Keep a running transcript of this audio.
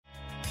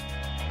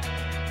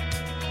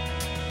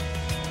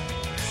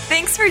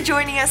Thanks for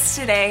joining us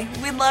today.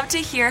 We'd love to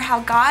hear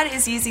how God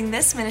is using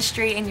this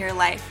ministry in your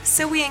life,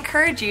 so we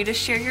encourage you to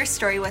share your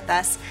story with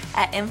us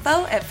at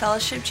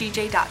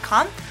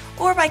info@fellowshipgj.com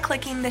or by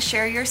clicking the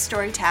Share Your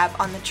Story tab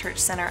on the Church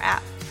Center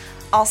app.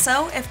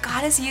 Also, if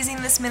God is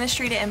using this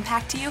ministry to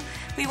impact you,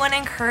 we want to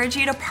encourage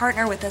you to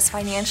partner with us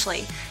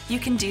financially. You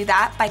can do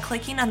that by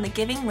clicking on the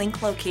giving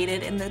link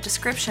located in the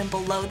description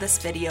below this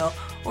video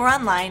or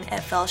online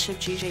at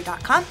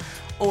fellowshipgj.com.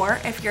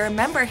 Or if you're a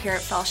member here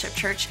at Fellowship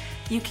Church,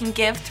 you can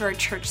give through our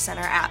Church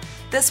Center app.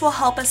 This will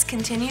help us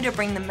continue to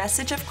bring the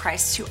message of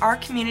Christ to our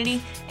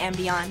community and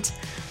beyond.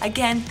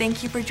 Again,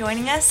 thank you for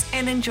joining us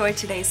and enjoy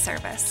today's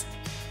service.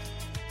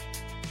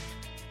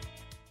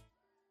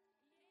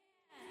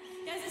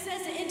 Guys, it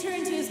says to enter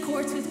into his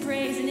courts with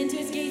praise and into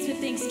his gates with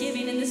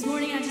thanksgiving. And this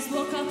morning I just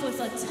woke up with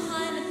a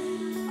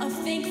ton of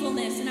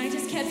thankfulness, and I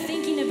just kept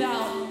thinking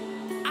about,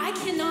 I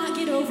cannot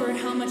get over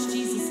how much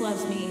Jesus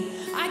loves me.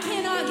 I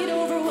cannot get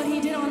over what he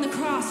did on the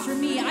cross for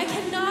me. I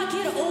cannot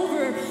get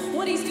over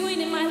what he's doing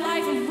in my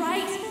life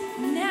right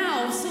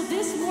now. So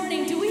this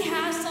morning, do we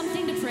have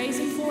something to praise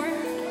him for?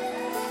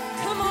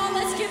 Come on,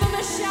 let's give him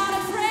a shout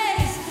of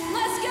praise.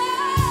 Let's go!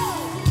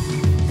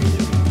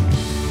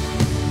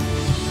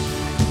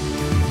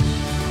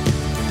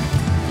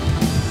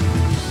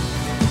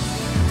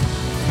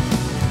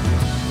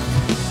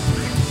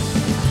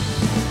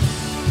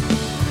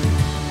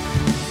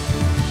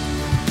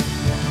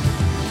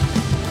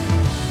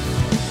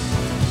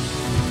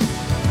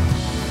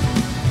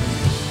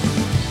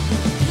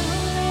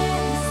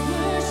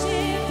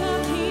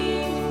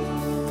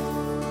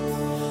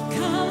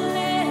 Come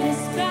let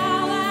us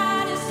bow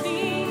at his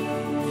feet.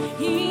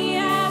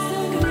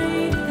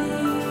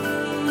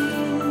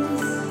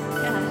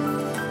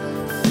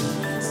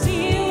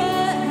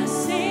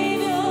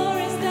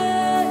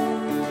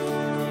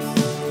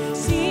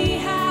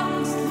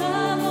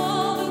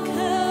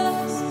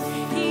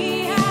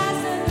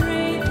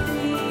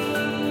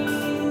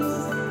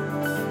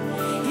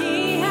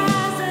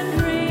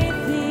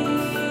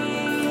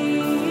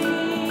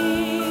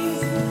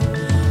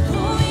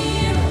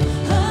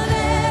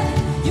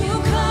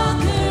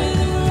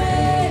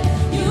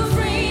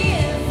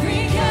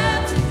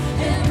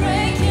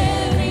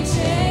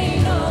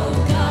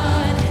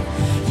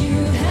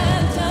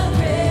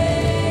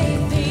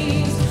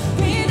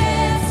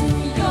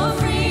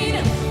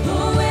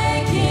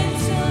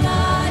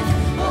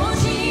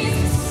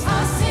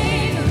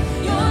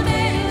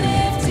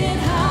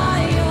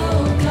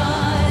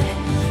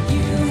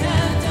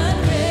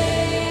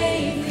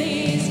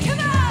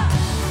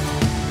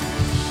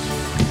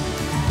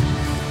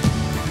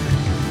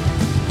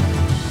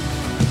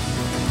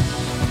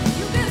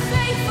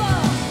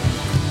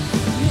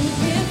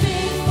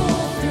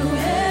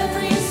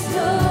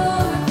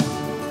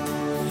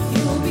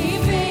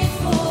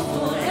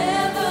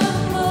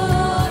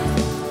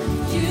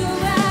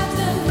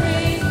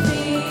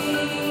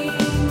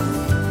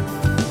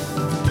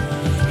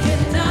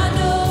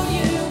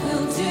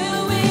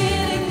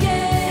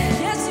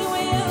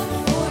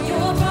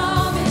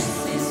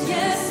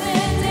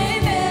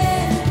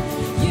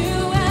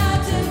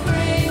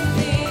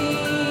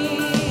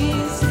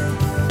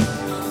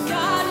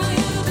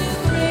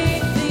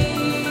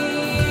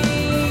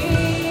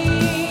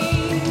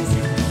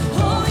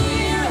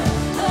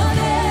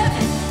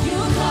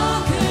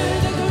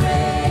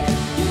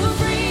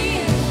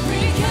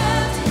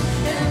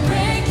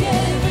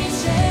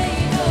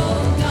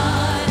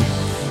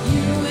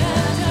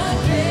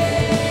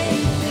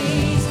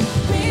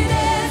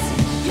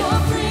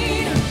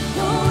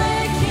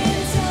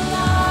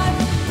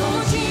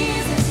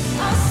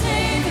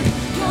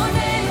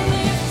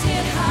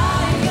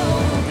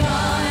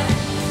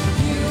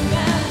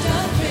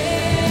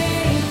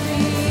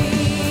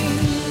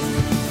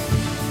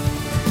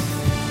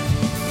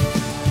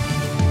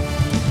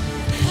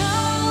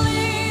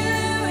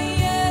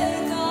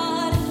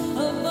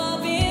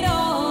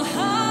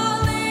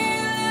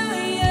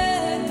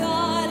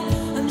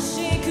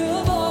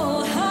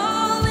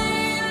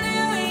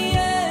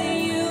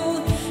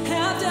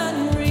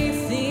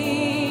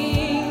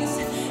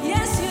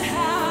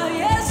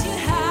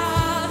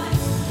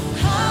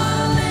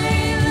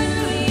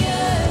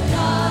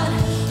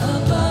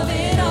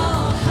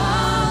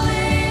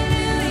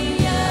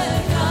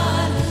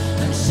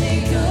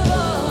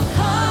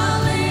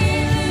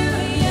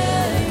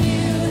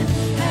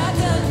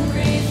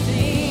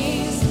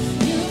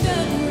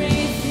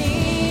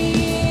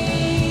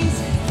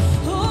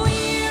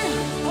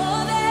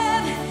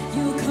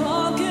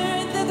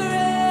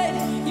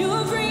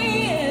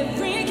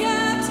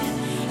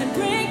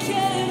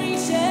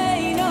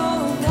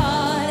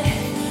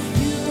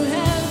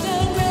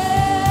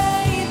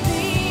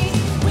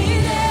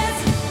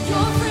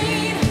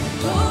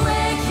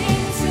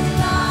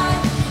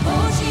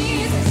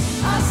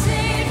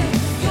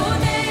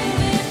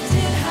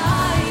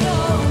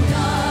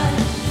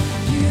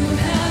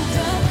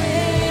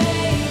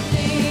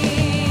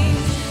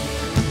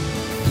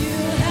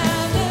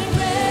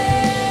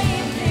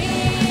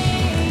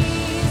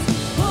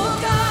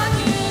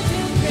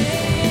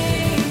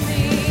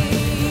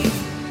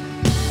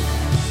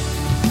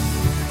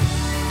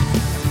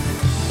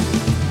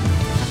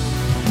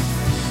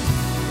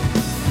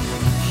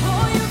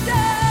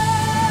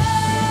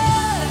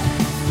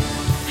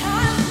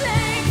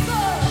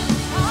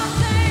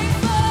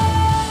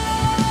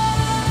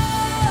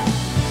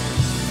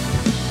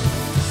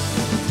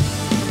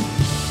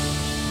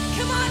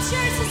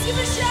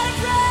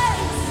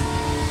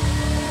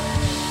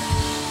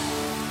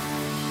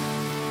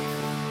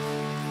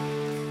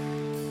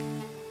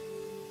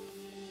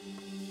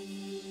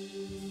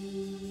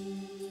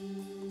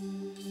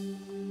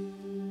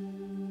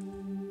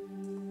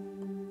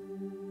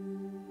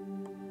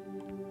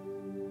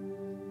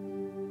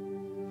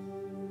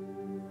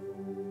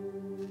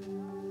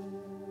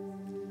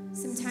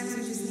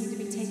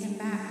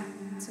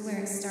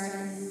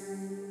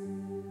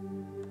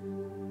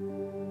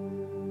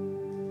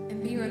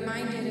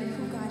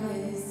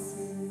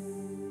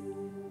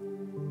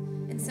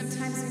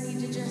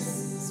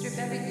 strip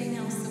everything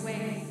else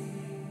away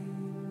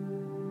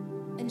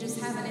and just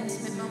have an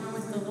intimate moment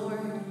with the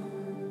Lord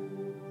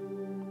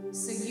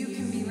so you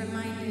can be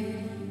reminded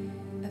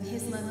of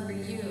his love for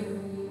you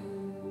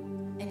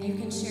and you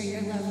can share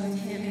your love with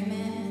him.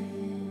 Amen.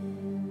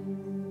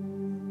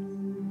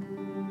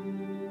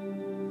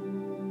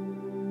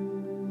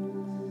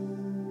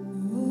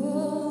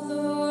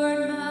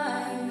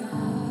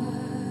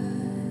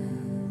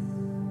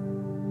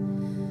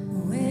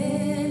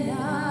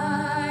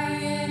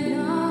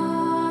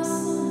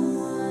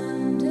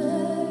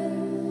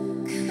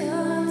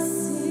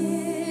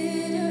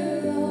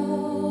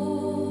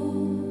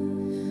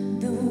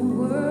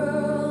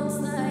 Worlds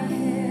thy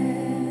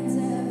hands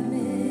have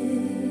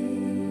made.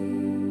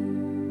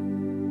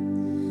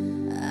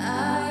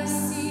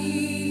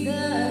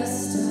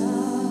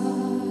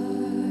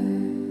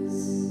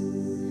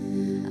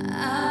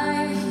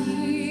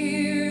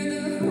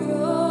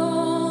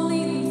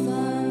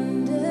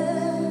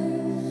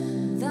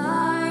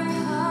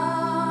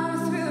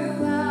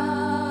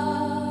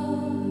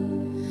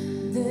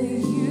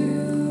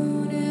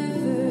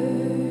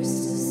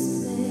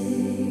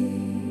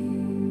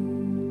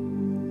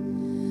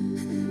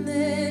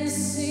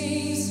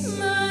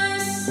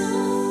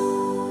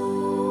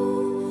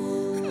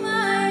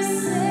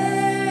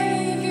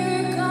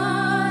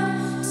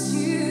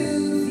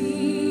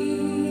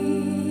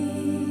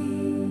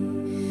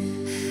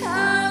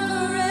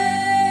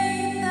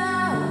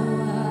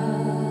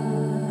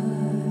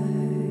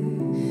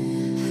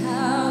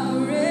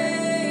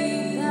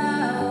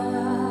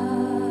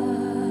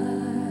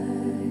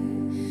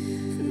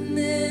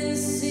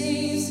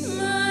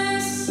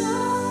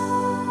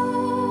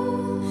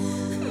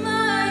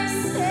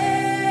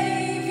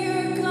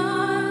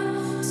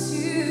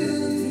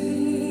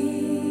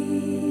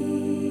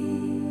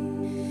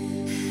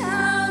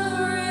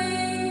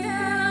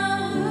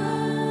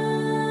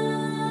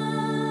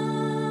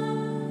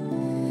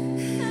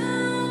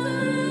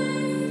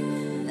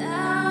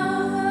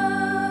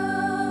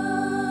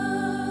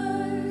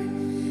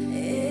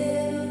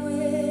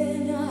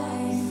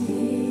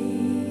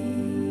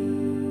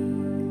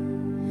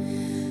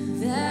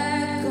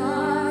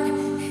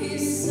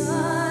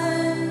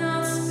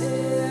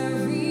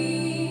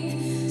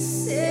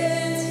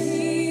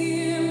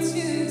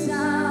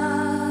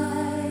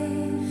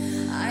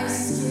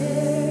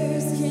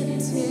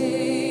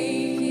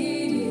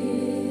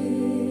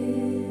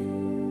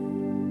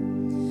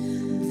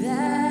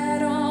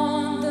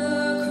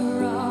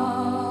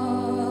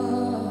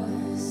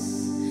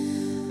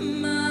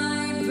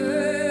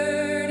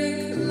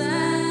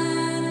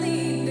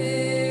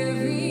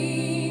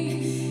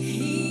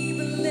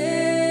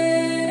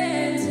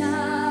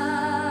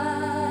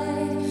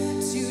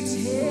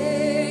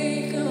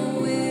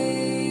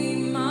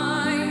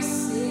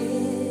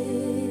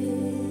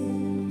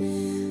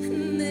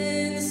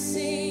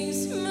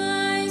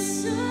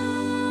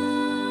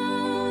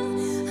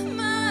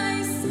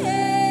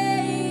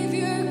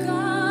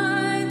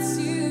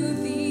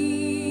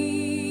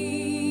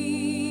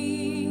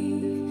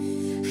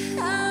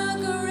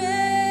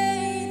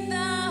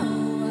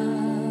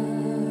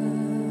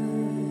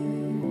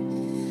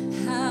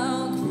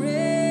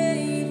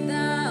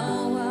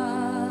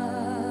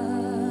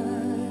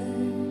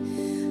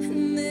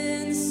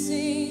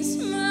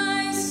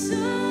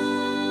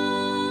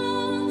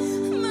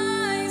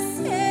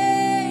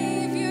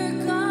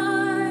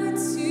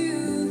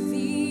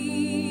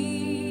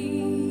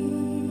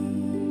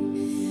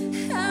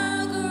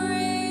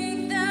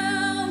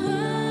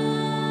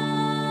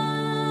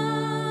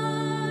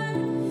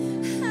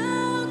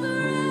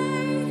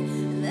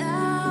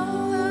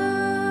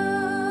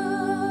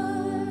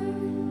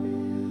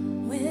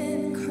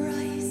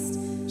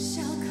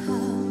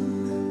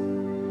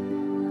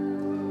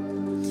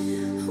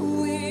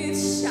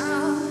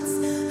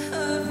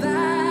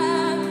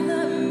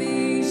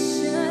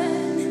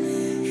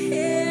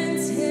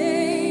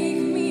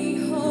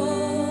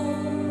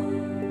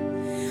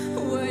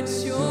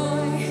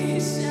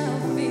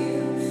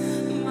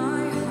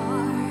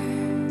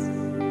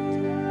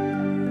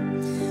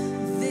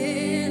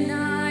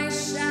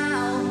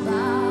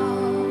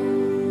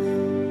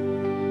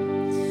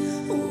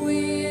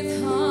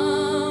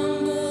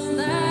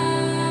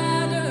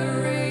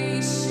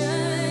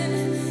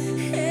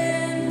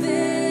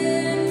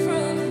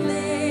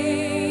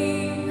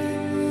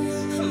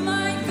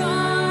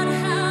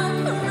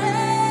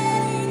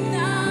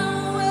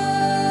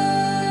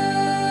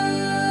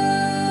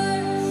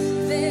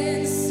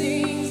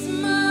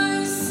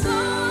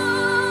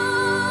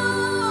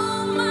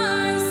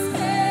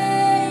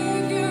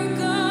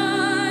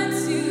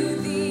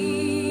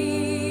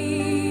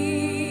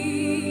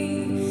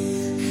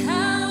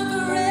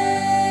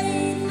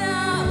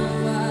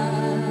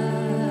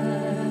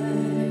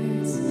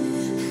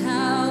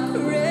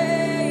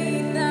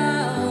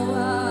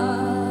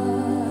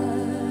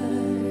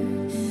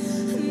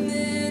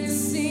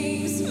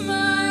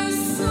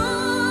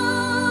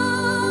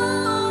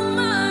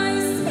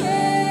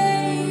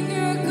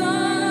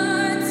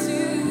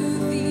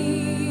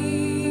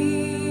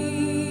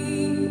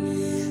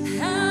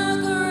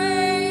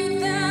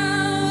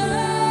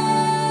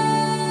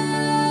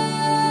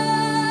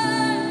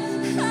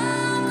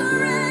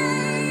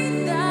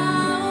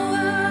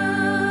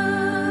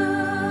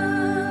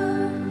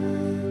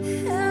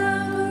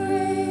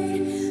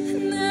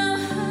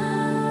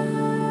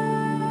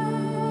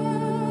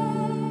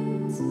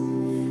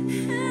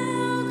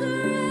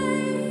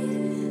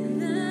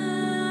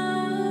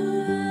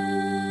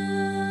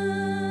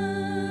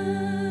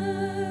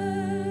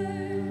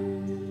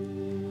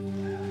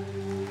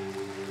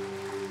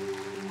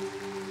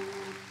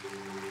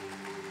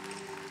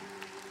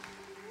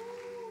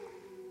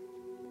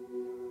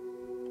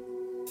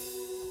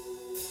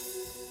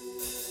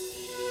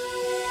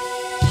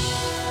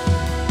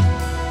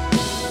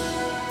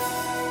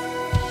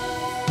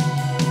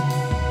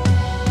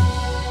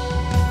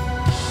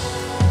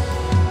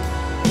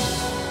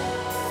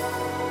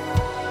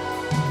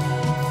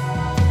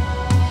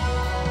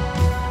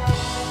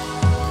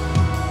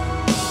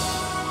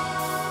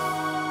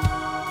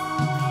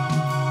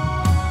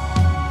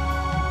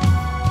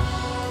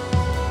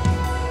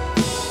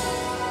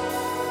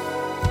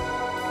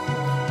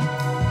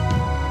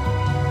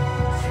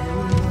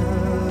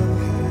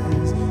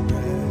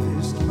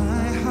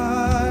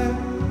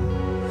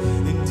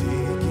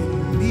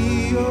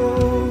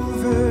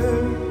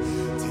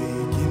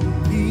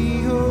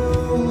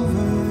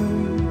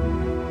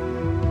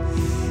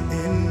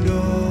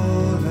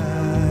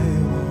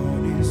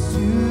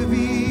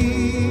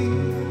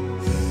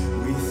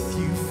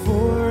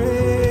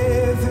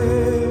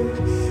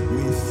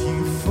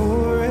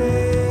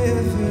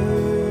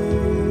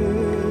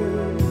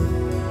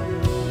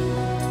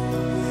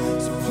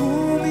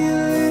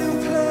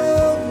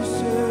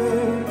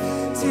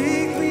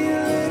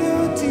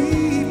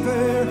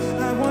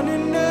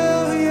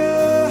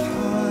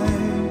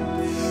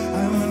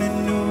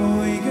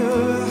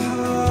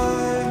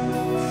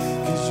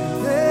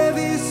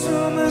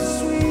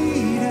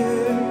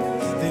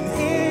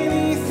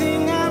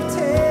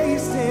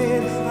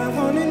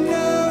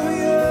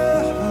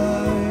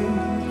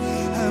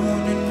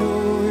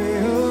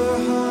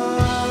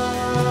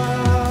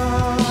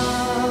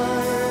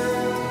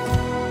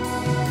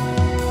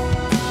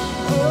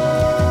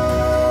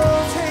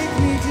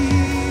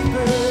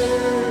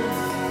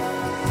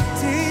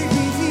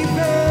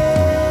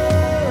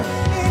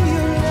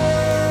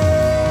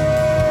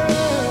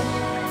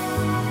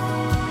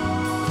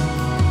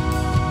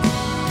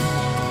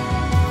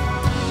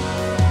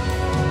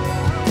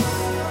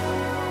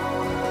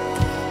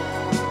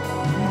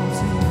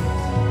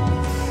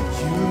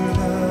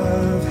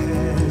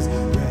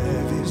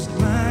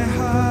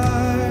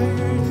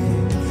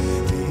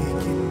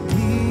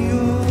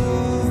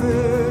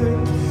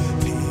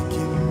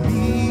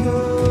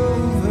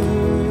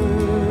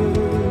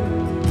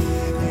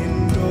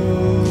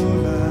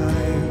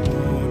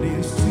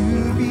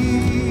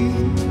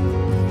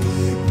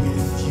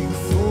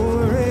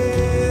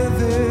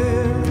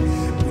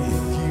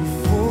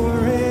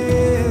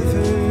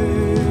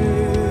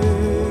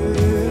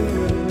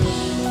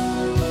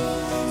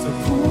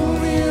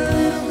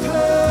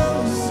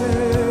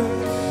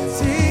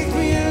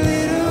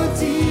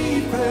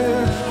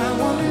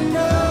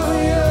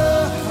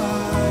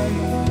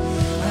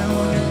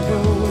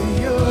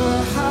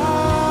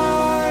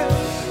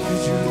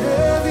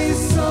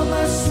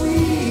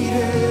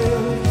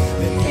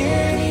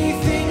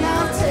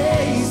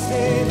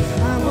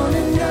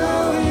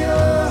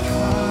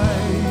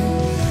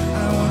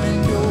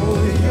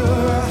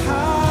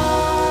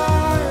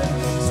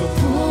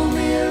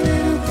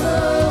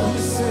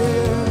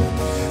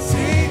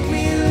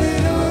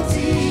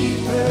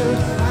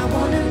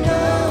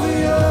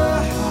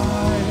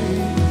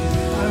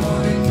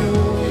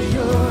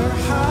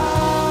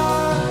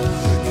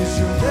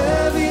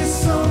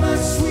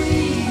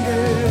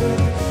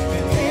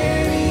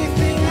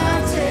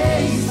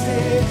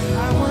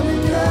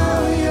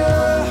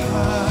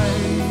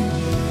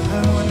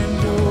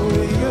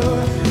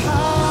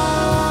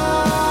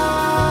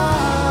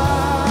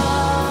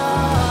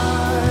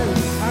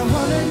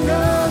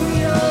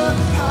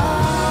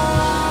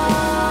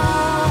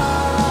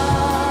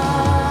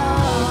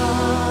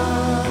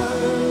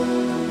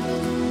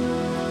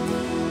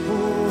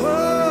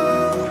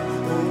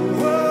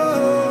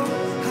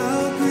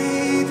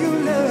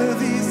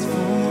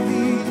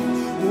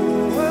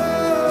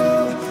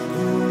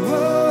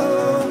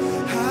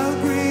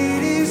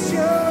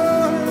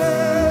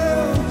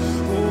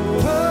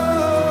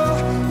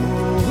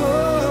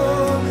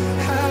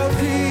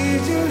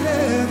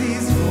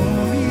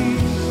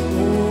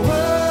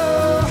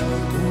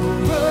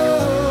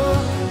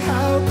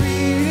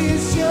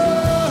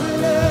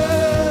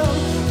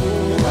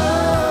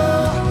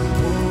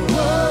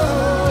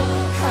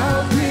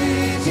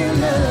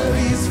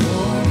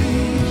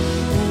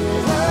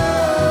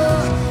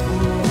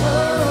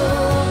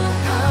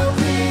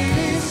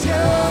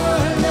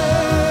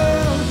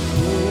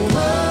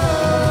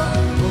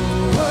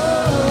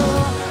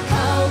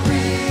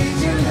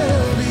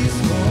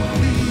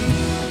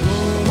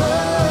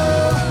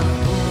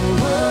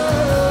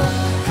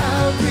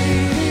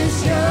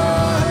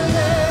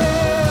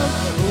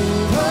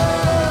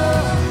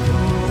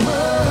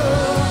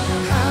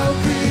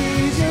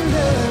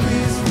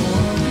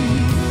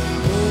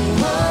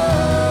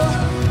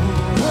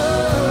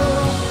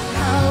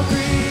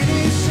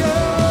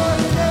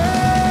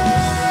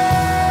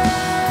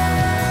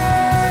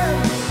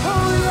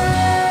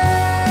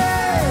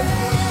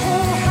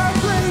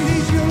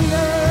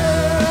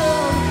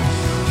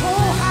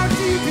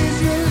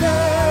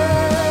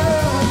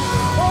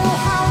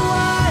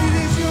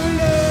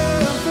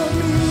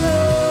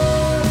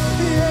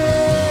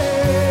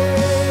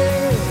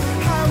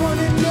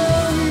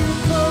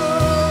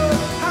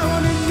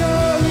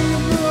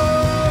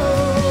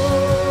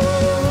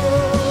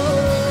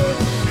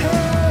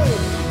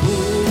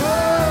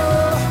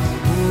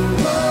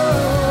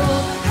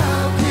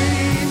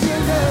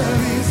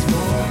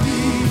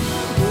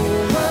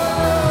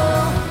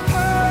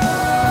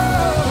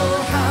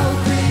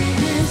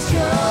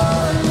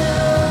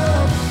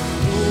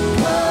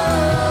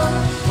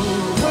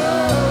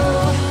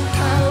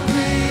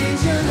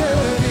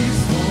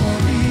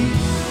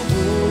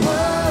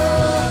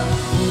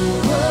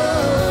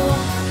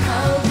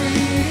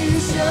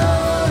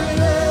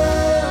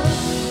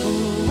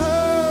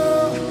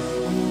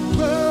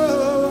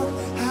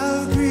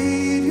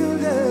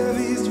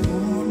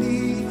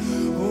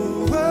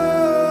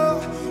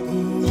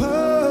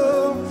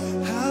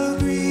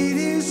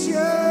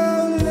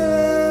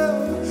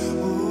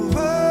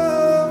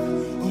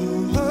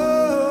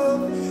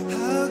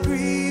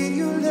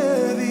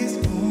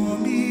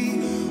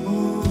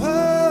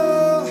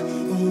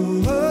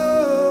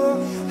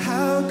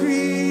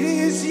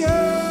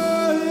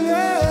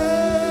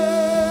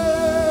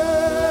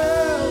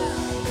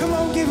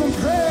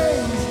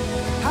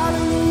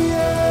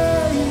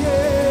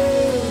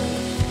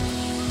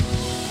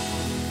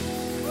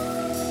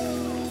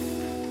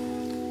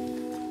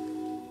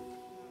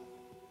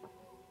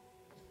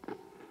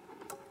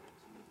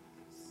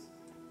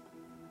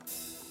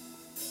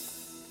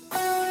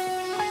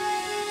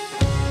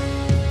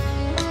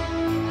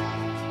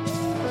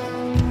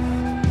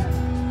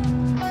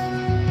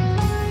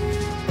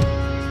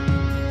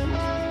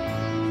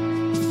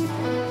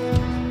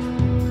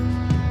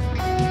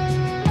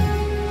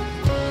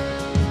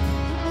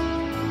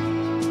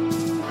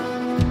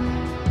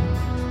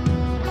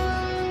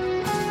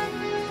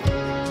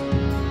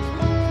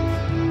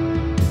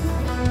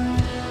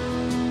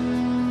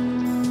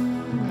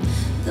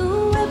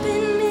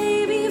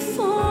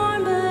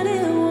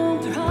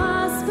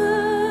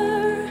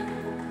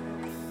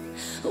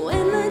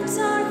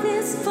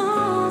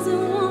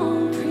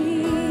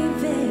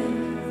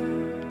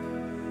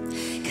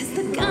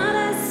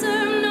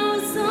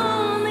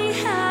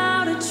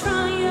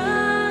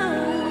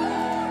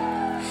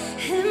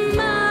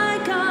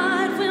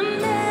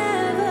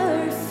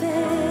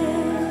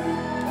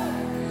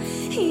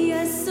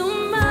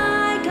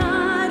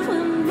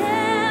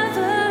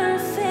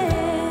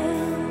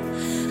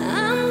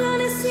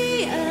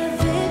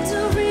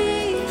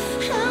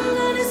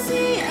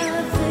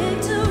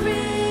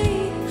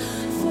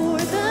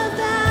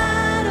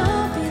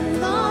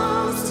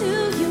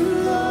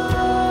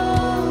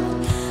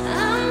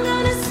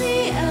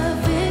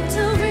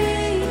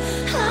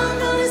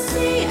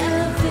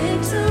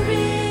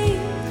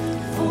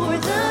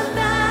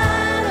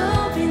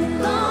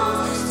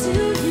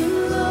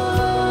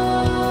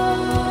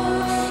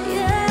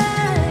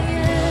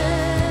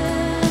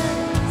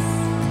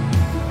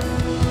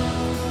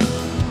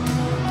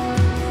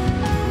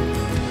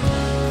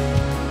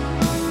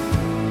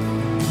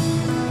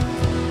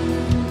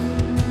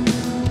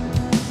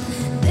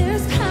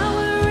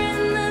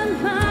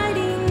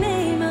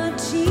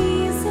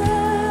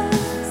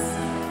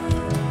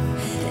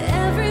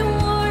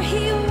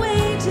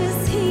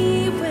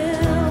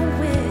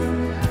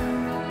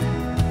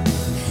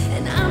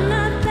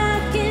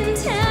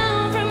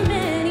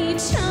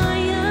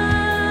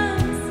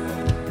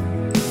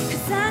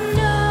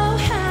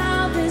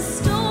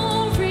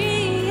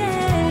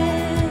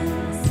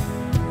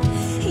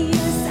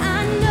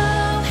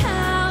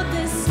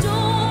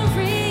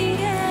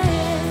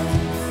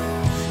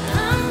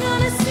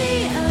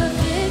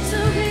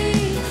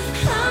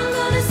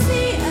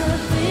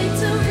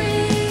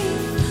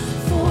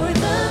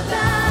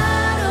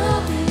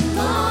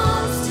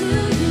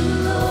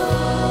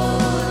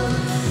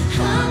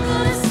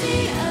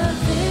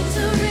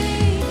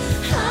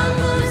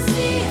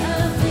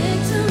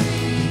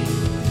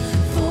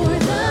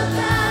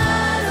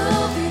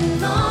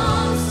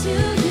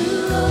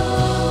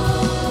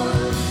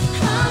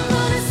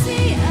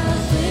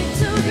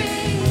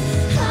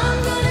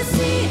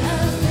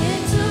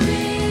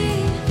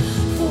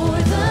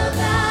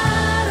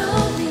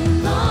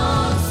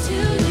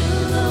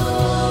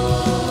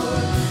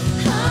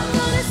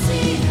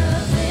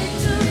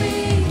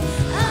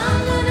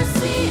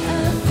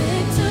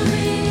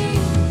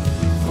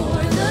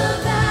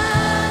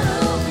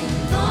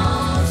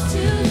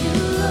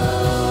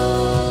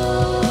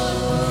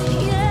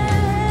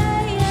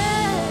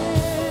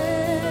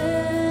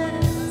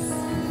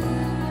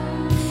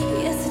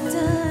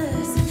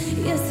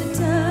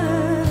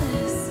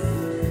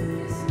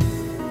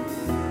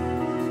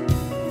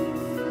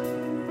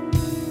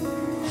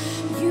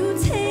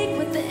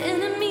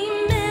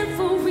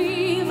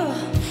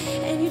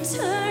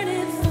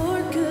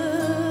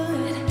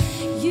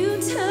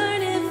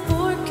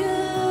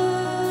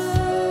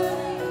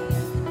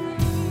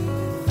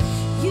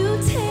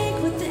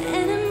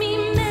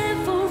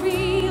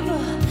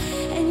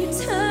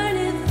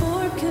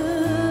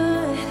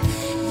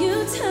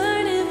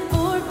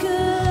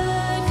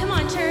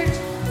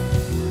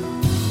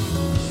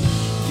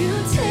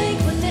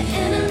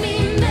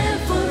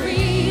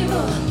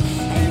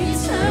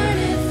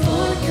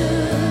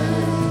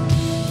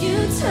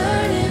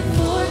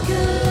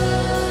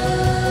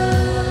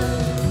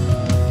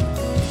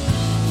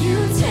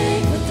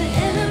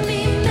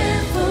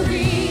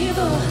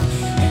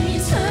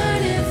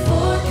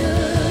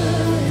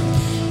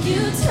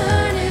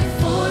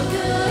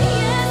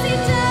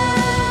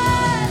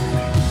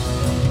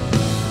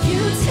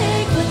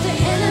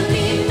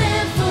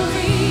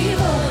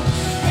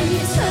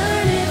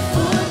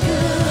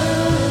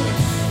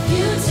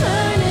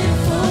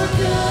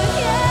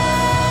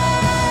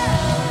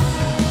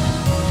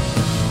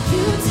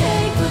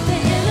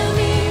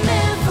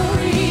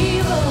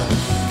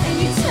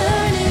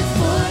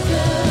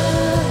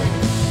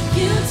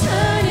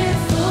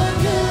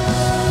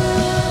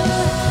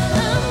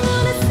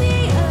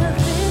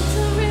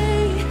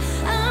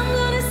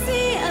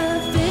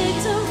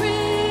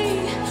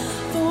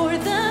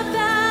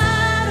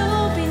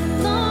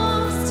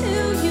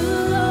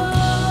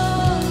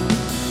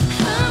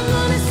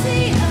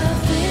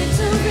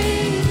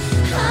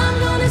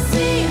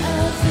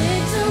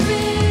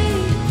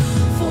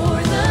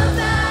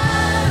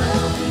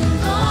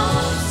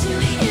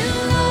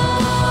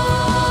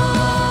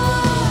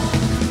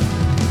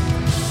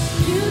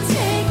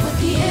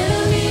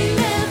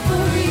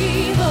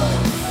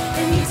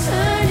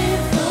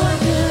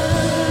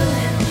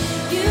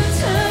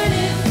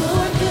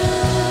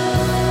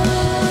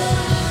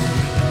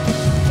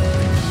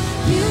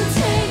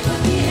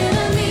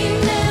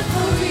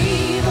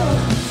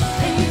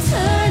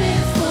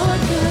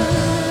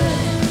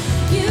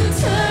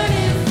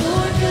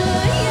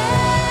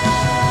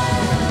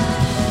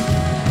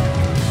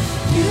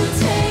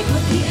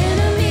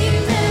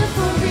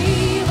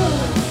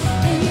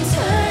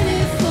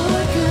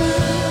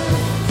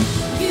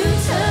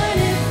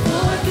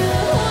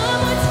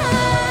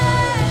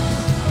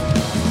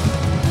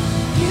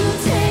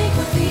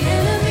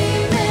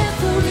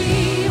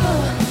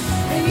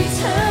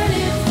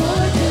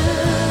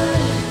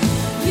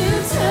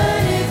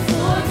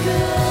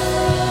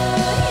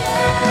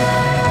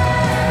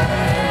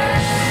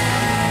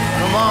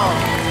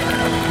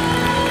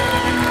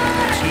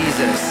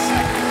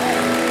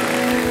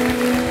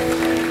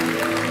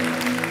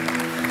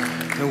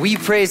 we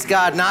praise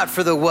God not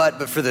for the what,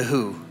 but for the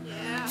who,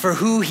 for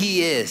who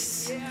he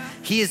is.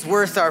 He is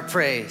worth our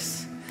praise.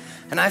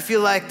 And I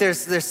feel like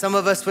there's some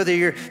of us, whether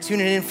you're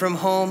tuning in from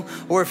home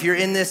or if you're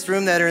in this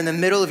room, that are in the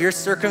middle of your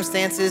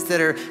circumstances,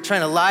 that are trying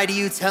to lie to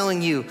you,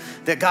 telling you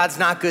that God's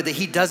not good, that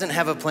he doesn't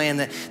have a plan,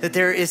 that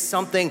there is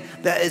something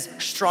that is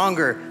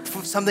stronger,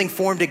 something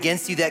formed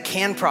against you that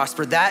can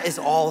prosper. That is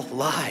all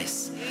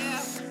lies.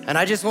 And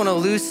I just want to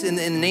loose in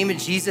the name of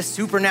Jesus,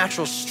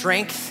 supernatural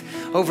strength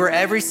over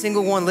every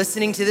single one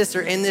listening to this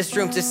or in this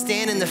room to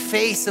stand in the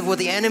face of what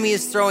the enemy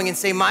is throwing and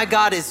say, my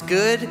God is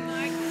good.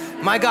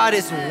 My God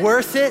is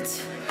worth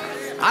it.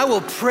 I will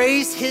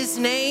praise his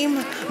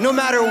name no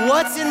matter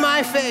what's in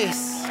my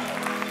face,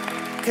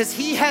 because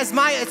he has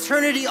my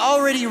eternity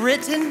already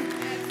written,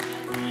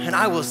 and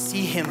I will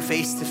see him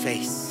face to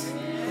face.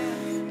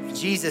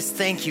 Jesus,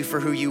 thank you for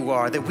who you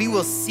are, that we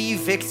will see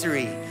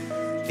victory.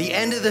 The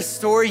end of the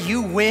story,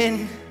 you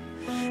win,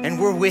 and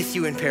we're with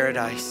you in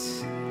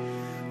paradise.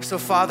 So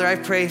Father, I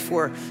pray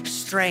for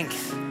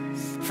strength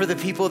for the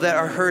people that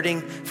are hurting,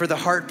 for the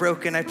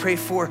heartbroken. I pray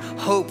for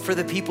hope for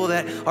the people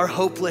that are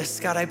hopeless.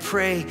 God, I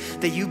pray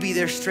that you be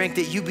their strength,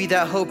 that you be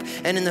that hope.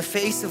 And in the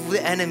face of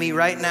the enemy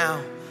right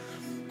now,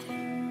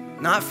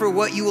 not for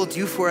what you will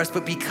do for us,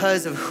 but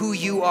because of who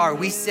you are,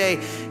 we say,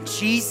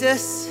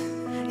 Jesus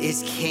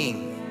is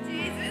King.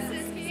 Jesus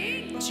is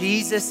King.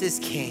 Jesus is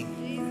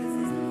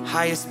King.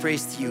 Highest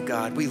praise to you,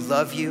 God. We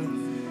love you,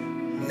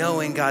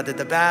 knowing, God, that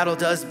the battle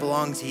does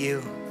belong to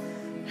you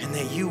and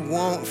that you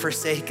won't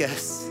forsake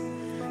us.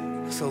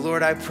 So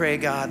Lord, I pray,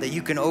 God, that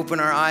you can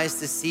open our eyes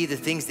to see the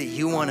things that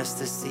you want us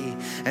to see,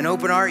 and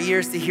open our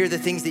ears to hear the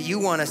things that you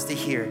want us to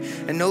hear.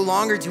 And no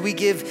longer do we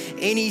give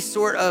any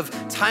sort of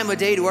time of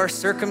day to our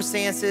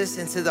circumstances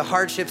and to the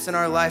hardships in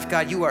our life.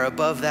 God, you are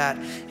above that,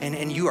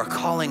 and you are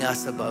calling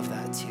us above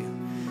that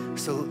too.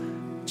 So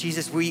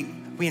Jesus, we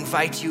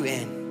invite you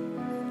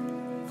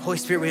in. Holy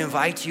Spirit, we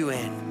invite you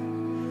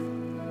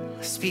in.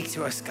 Speak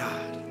to us,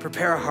 God.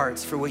 Prepare our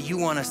hearts for what you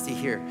want us to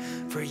hear,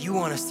 for what you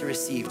want us to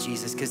receive,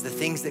 Jesus, because the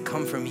things that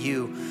come from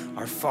you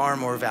are far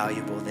more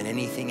valuable than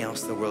anything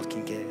else the world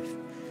can give.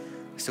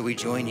 So we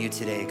join you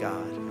today,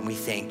 God, and we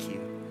thank you.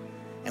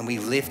 And we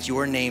lift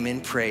your name in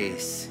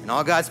praise. And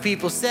all God's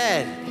people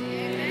said,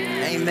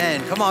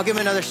 amen. Come on, give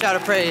him another shout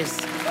of praise.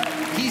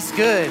 He's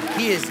good.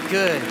 He is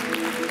good.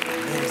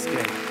 He is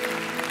good.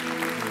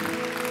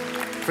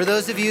 For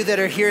those of you that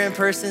are here in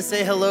person,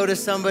 say hello to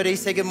somebody,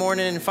 say good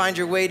morning, and find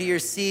your way to your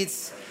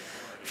seats.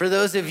 For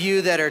those of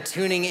you that are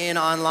tuning in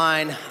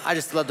online, I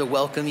just love to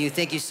welcome you.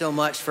 Thank you so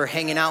much for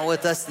hanging out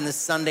with us in this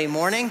Sunday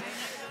morning.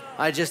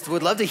 I just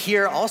would love to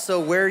hear also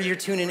where you're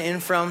tuning in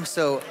from.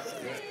 So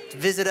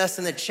visit us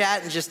in the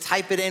chat and just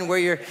type it in where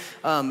you're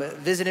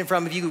visiting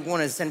from. If you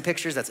want to send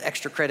pictures, that's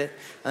extra credit.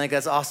 I think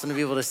that's awesome to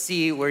be able to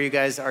see where you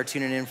guys are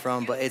tuning in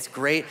from. But it's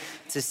great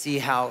to see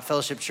how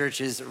Fellowship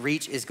Church's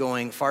reach is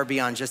going far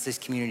beyond just this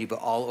community, but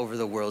all over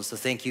the world. So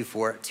thank you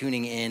for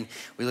tuning in.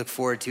 We look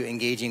forward to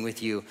engaging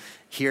with you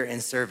here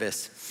in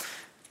service.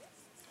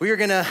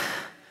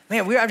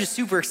 I'm just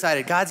super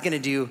excited. God's gonna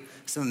do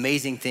some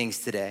amazing things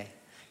today.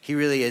 He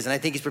really is. And I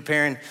think he's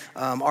preparing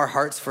our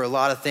hearts for a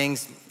lot of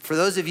things. For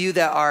those of you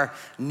that are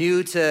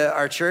new to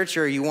our church,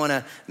 or you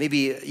wanna,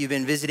 maybe you've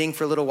been visiting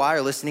for a little while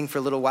or listening for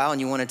a little while and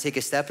you wanna take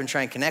a step and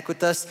try and connect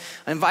with us,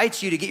 I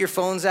invite you to get your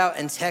phones out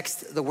and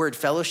text the word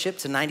fellowship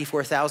to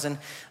 94,000.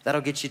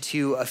 That'll get you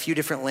to a few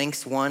different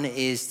links. One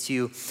is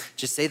to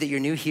just say that you're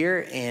new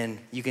here and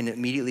you can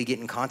immediately get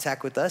in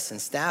contact with us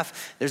and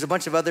staff. There's a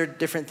bunch of other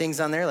different things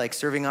on there, like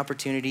serving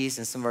opportunities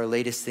and some of our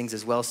latest things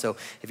as well. So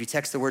if you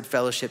text the word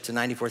fellowship to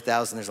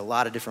 94,000, there's a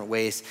lot of different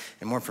ways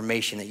and more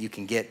information that you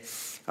can get.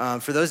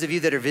 For those of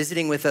you that are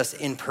visiting with us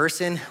in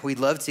person, we'd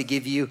love to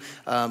give you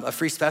a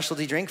free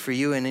specialty drink for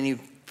you and any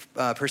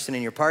person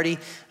in your party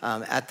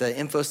at the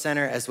info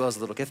center, as well as a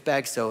little gift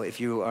bag. So if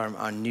you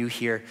are new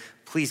here,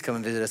 please come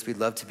and visit us. We'd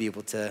love to be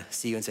able to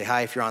see you and say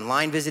hi. If you're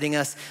online visiting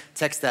us,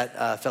 text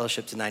that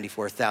fellowship to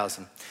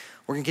 94,000.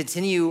 We're gonna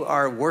continue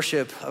our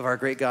worship of our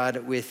great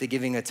God with the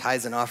giving of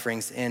tithes and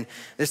offerings. And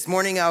this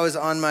morning I was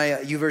on my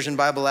YouVersion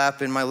Bible app,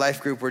 and my life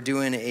group, we're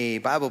doing a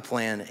Bible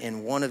plan,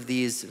 and one of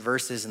these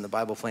verses in the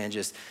Bible plan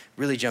just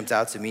really jumped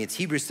out to me. It's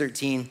Hebrews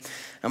 13.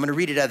 I'm gonna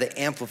read it out of the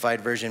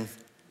Amplified Version.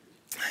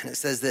 And it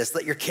says this: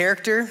 let your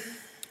character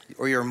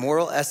or your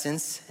moral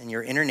essence and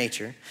your inner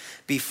nature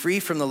be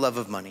free from the love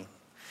of money.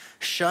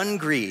 Shun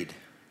greed.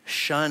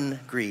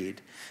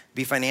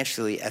 Be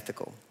financially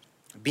ethical.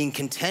 Being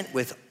content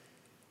with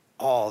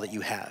all that you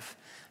have.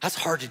 That's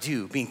hard to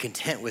do, being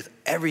content with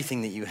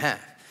everything that you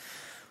have.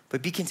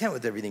 But be content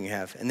with everything you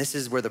have. And this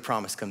is where the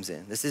promise comes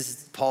in. This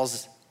is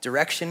Paul's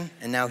direction,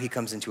 and now he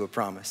comes into a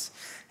promise.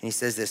 And he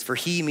says this: for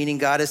he, meaning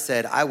God, has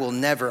said, I will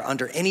never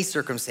under any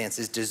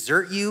circumstances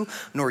desert you,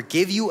 nor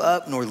give you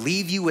up, nor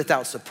leave you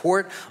without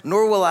support,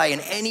 nor will I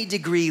in any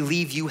degree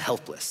leave you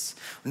helpless,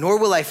 nor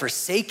will I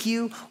forsake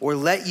you or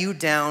let you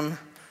down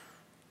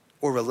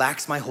or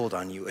relax my hold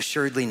on you,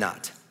 assuredly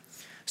not.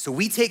 So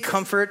we take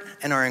comfort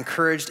and are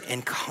encouraged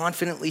and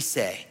confidently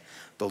say,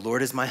 the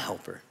Lord is my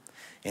helper.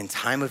 In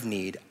time of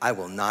need, I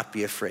will not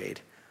be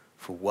afraid,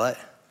 for what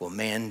will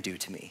man do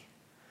to me?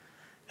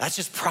 That's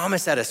just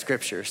promise out of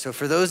scripture. So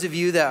for those of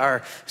you that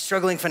are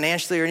struggling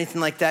financially or anything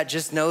like that,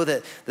 just know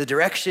that the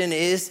direction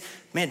is,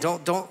 man,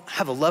 don't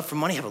have a love for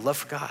money, have a love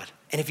for God.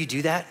 And if you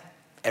do that,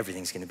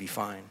 everything's gonna be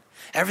fine.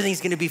 Everything's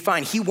gonna be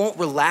fine. He won't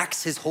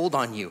relax his hold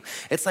on you.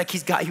 It's like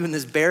he's got you in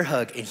this bear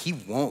hug and he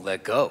won't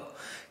let go.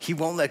 He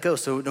won't let go.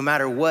 So no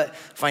matter what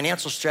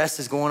financial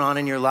stress is going on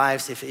in your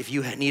lives, if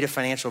you need a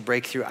financial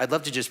breakthrough, I'd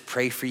love to just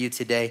pray for you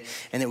today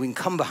and that we can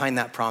come behind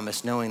that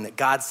promise knowing that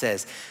God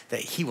says that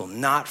he will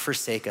not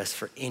forsake us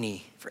for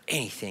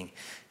anything.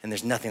 And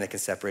there's nothing that can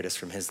separate us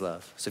from his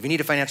love. So if you need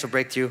a financial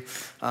breakthrough,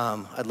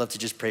 I'd love to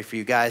just pray for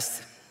you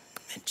guys.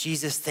 And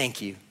Jesus, thank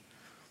you.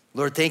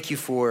 Lord, thank you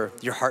for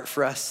your heart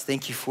for us.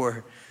 Thank you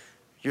for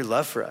your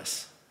love for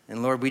us.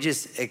 And Lord, we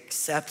just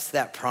accept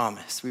that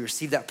promise. We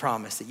receive that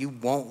promise that you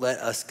won't let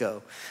us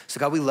go.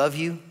 So God, we love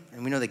you,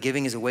 and we know that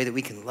giving is a way that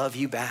we can love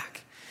you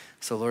back.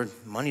 So Lord,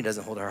 money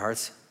doesn't hold our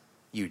hearts.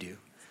 You do.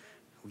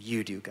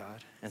 You do,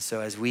 God. And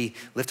so as we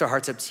lift our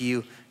hearts up to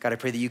you, God, I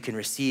pray that you can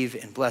receive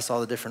and bless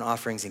all the different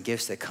offerings and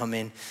gifts that come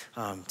in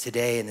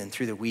today and then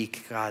through the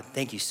week. God,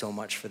 thank you so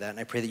much for that. And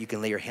I pray that you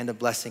can lay your hand of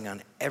blessing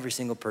on every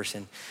single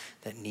person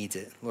that needs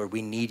it. Lord,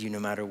 we need you no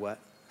matter what.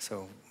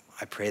 So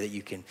I pray that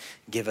you can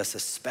give us a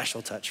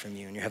special touch from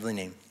you in your heavenly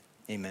name.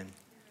 Amen.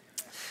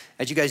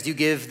 As you guys do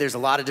give, there's a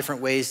lot of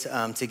different ways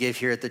to give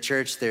here at the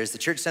church. There's the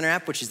Church Center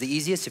app, which is the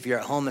easiest. If you're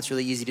at home, that's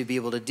really easy to be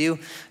able to do.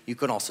 You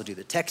can also do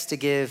the text to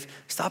give.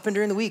 Stop in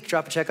during the week,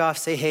 drop a check off,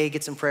 say hey,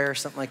 get some prayer,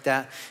 something like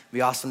that. It'd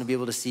be awesome to be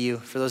able to see you.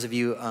 For those of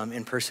you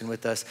in person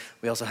with us,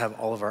 we also have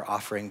all of our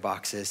offering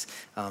boxes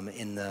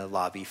in the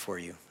lobby for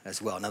you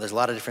as well. Now, there's a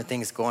lot of different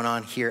things going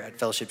on here at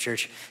Fellowship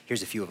Church.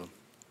 Here's a few of them.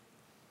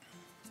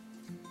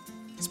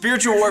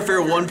 Spiritual Warfare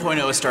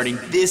 1.0 is starting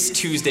this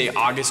Tuesday,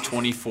 August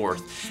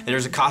 24th. And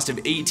there's a cost of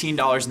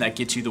 $18 and that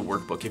gets you the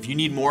workbook. If you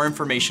need more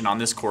information on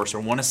this course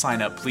or want to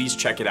sign up, please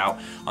check it out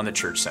on the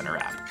Church Center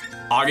app.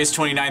 August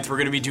 29th, we're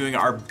going to be doing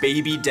our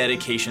baby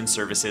dedication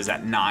services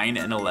at 9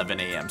 and 11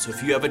 a.m. So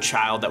if you have a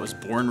child that was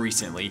born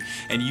recently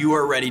and you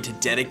are ready to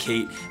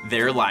dedicate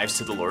their lives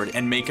to the Lord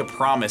and make a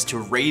promise to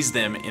raise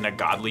them in a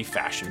godly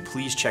fashion,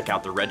 please check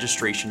out the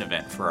registration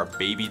event for our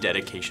baby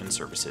dedication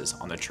services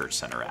on the Church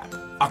Center app.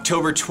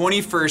 October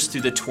 21st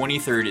through the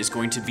 23rd is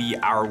going to be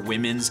our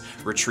women's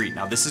retreat.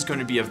 Now, this is going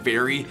to be a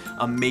very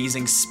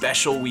amazing,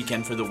 special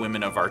weekend for the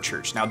women of our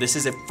church. Now, this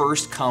is a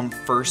first come,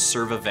 first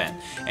serve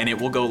event, and it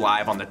will go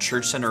live on the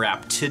Church Center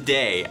app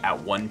today at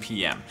 1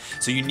 p.m.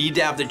 So you need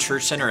to have the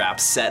Church Center app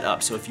set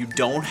up. So if you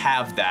don't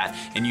have that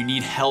and you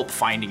need help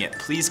finding it,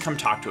 please come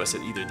talk to us at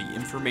either the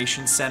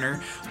Information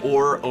Center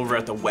or over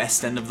at the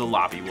west end of the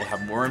lobby. We'll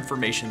have more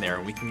information there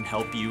and we can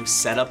help you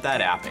set up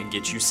that app and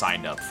get you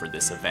signed up for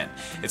this event.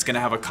 It's going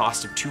to have a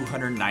cost of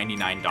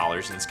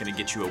 $299 and it's going to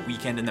get you a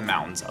weekend in the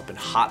mountains up in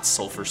hot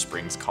Sulphur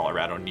Springs,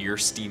 Colorado, near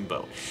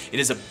Steamboat. It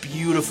is a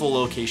beautiful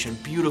location,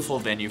 beautiful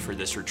venue for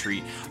this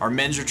retreat. Our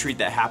men's retreat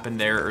that happened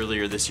there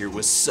earlier this year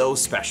was so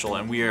special,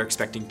 and we are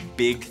expecting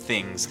big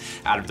things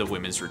out of the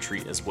women's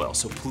retreat as well.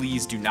 So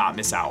please do not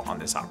miss out on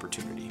this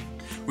opportunity.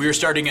 We are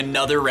starting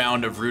another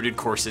round of Rooted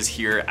courses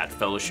here at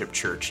Fellowship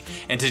Church.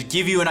 And to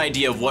give you an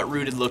idea of what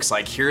Rooted looks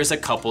like, here is a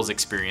couple's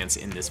experience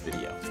in this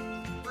video.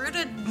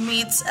 Rooted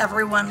meets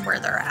everyone where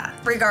they're at,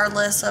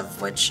 regardless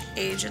of which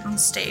age and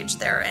stage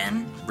they're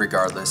in.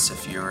 Regardless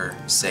if you're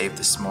saved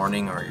this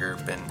morning or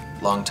you've been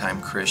a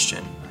long-time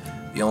Christian,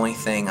 the only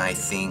thing I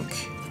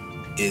think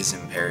is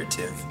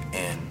imperative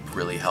and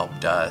really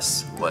helped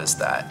us was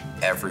that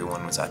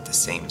everyone was at the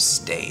same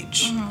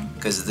stage,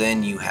 because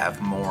then you have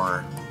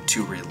more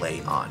to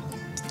relate on.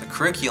 The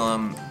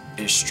curriculum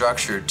is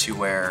structured to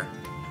where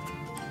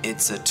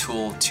it's a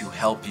tool to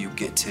help you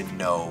get to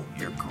know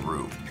your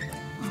group.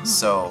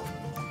 So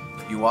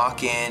you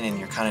walk in and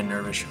you're kind of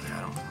nervous, you're like,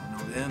 I don't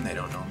know them, they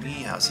don't know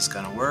me, how's this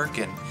gonna work?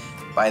 And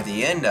by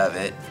the end of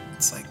it,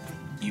 it's like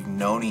you've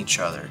known each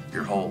other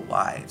your whole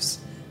lives.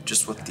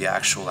 Just with the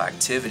actual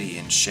activity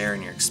and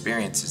sharing your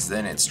experiences,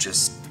 then it's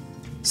just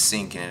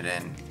sinking it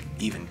in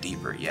even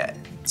deeper yet.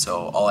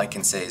 So all I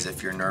can say is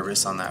if you're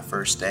nervous on that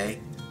first day,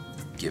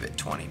 give it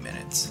 20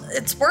 minutes.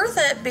 It's worth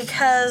it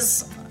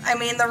because, I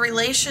mean, the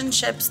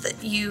relationships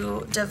that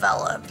you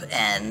develop,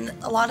 and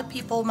a lot of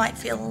people might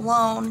feel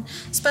alone,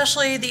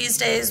 especially these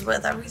days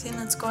with everything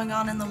that's going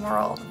on in the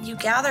world. You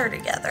gather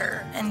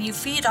together and you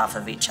feed off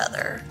of each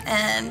other.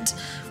 And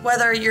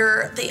whether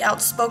you're the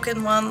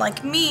outspoken one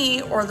like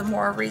me or the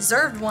more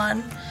reserved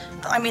one,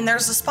 I mean,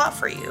 there's a spot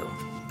for you.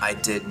 I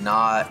did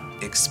not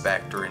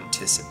expect or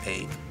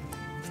anticipate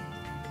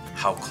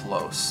how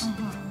close,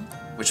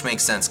 which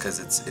makes sense because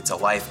it's a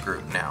life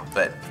group now,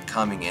 but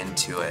coming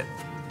into it,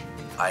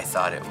 I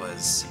thought it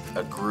was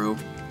a group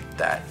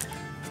that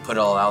put it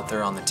all out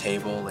there on the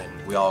table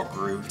and we all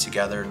grew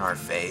together in our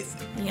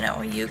faith. You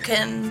know, you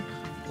can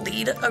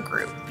lead a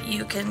group,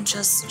 you can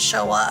just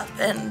show up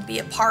and be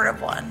a part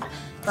of one,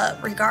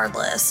 but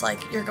regardless, like,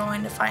 you're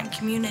going to find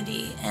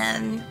community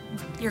and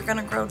you're going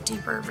to grow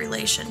deeper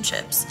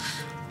relationships.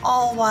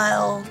 all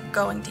while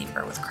going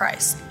deeper with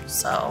Christ.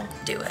 So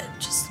do it.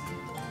 Just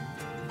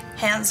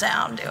hands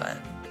down, do it.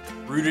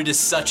 Rooted is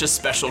such a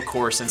special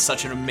course and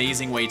such an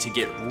amazing way to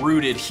get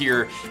rooted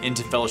here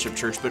into Fellowship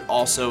Church, but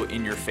also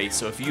in your faith.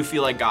 So if you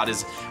feel like God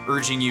is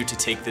urging you to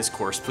take this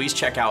course, please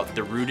check out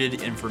the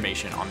Rooted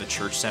information on the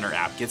Church Center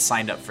app. Get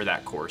signed up for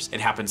that course.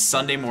 It happens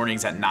Sunday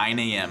mornings at 9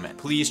 a.m.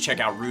 Please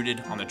check out Rooted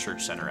on the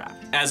Church Center app.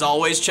 As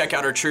always, check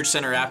out our Church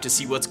Center app to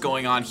see what's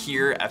going on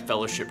here at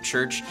Fellowship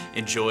Church.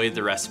 Enjoy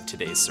the rest of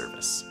today's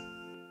service.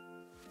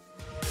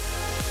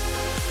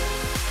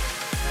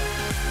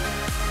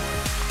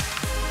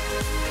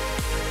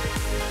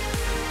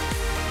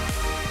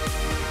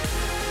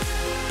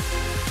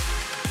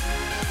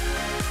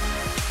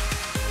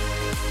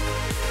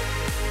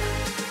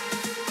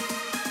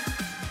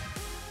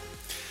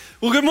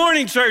 Well, good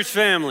morning, church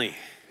family.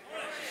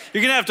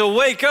 You're going to have to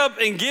wake up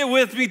and get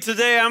with me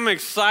today. I'm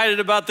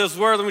excited about this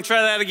word. Let me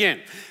try that again.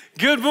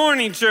 Good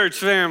morning, church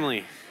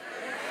family.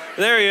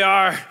 There you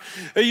are.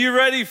 Are you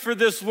ready for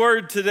this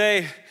word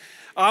today?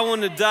 I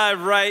want to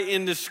dive right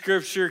into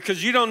scripture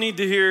because you don't need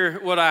to hear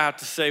what I have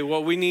to say.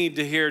 What we need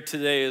to hear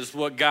today is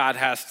what God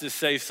has to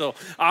say. So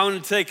I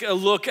want to take a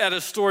look at a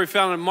story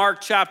found in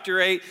Mark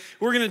chapter 8.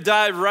 We're going to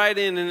dive right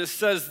in, and it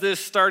says this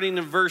starting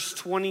in verse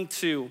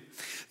 22.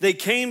 They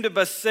came to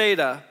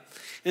Bethsaida,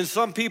 and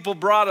some people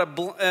brought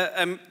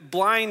a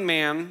blind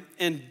man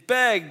and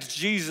begged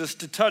Jesus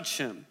to touch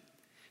him.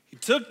 He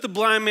took the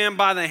blind man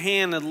by the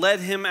hand and led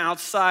him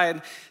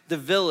outside the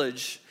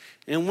village.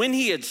 And when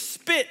he had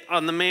spit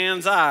on the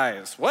man's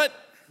eyes, what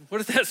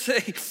did that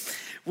say?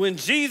 When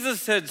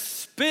Jesus had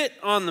spit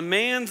on the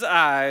man's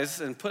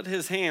eyes and put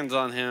his hands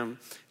on him,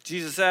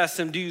 Jesus asked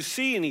him, "Do you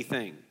see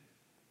anything?"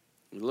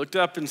 He looked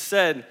up and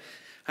said,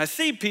 "I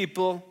see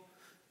people.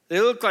 They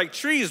look like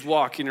trees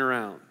walking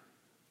around."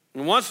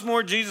 And once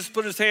more, Jesus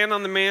put his hand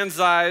on the man's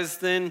eyes.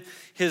 Then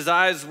his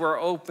eyes were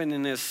open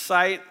and his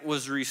sight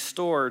was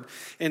restored.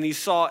 And he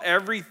saw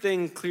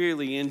everything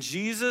clearly. And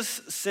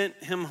Jesus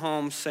sent him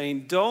home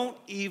saying, "Don't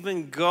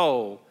even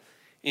go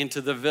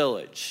into the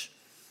village."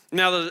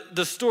 Now,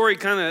 the story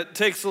kind of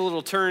takes a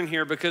little turn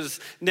here because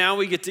now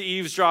we get to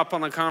eavesdrop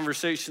on a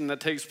conversation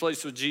that takes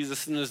place with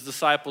Jesus and his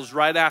disciples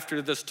right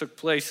after this took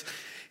place.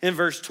 In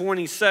verse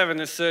 27,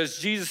 it says,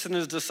 Jesus and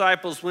his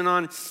disciples went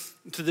on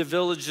to the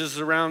villages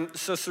around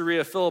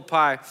Caesarea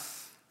Philippi.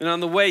 And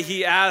on the way,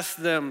 he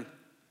asked them,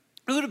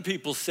 "Who do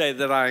people say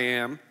that I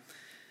am?"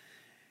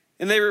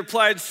 And they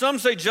replied, "Some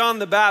say John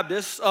the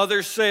Baptist,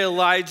 others say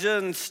Elijah,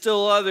 and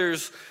still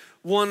others,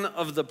 one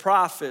of the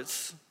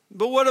prophets.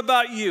 But what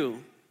about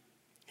you?"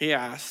 He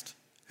asked,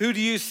 "Who do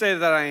you say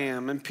that I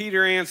am?" And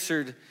Peter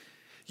answered,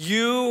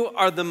 "You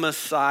are the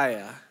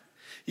Messiah.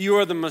 You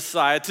are the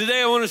Messiah."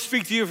 Today I want to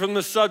speak to you from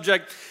the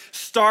subject,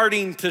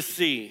 starting to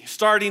see.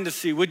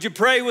 Would you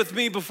pray with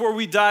me before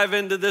we dive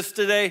into this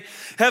today?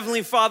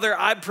 Heavenly Father,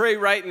 I pray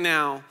right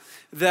now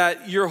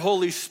that your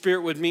Holy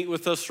Spirit would meet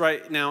with us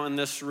right now in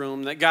this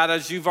room. That God,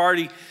 as you've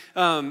already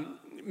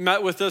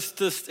met with us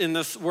in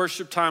this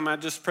worship time, I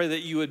just pray that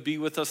you would be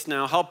with us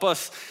now. Help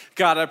us,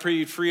 God, I pray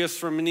you'd free us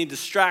from any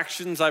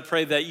distractions. I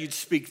pray that you'd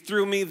speak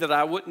through me, that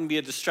I wouldn't be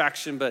a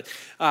distraction, but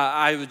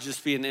I would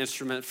just be an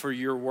instrument for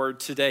your word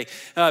today.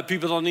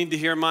 People don't need to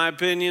hear my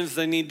opinions,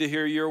 they need to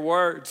hear your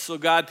word. So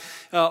God,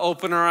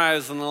 open our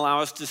eyes and allow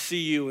us to see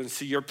you and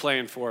see your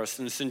plan for us.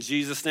 And it's in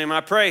Jesus' name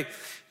I pray.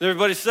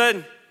 Everybody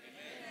said,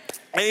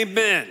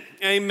 Amen.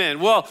 Amen.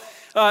 Well,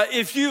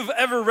 if you've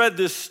ever read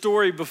this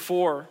story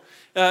before,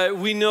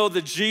 we know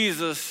that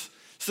Jesus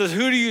says,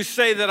 "Who do you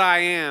say that I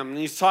am?" And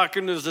he's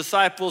talking to his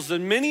disciples.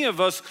 And many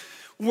of us,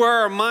 where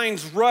our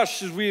minds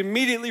rush, is we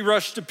immediately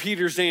rush to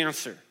Peter's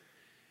answer.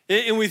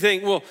 And we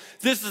think, well,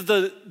 this is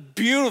the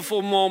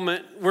beautiful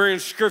moment where in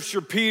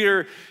Scripture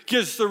Peter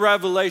gives the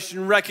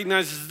revelation,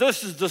 recognizes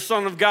this is the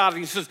Son of God.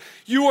 And he says,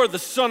 "You are the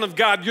Son of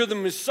God, you're the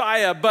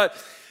Messiah." But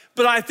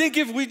I think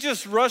if we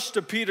just rush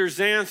to Peter's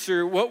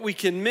answer, what we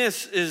can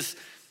miss is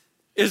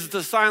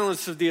the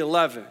silence of the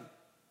 11.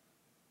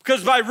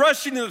 Because by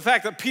rushing to the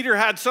fact that Peter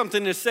had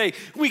something to say,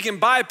 we can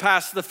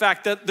bypass the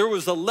fact that there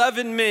was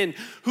 11 men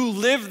who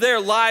lived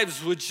their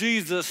lives with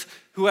Jesus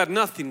who had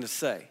nothing to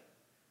say.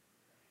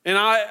 And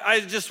I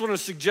just want to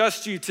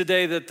suggest to you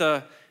today that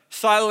the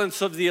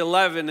silence of the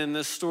 11 in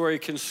this story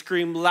can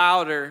scream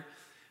louder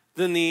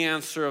than the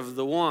answer of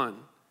the one.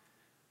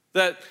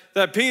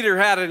 That Peter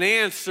had an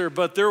answer,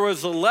 but there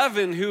was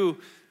 11 who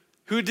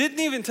didn't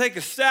even take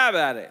a stab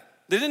at it.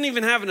 They didn't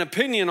even have an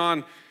opinion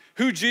on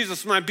who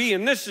Jesus might be.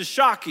 And this is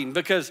shocking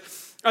because,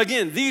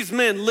 again, these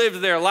men lived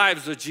their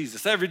lives with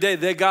Jesus. Every day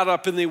they got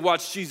up and they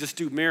watched Jesus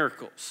do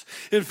miracles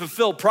and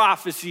fulfill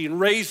prophecy and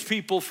raise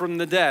people from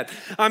the dead.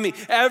 I mean,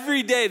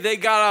 every day they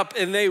got up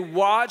and they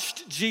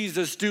watched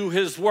Jesus do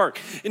his work.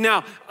 And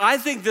now, I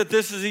think that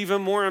this is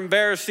even more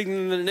embarrassing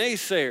than the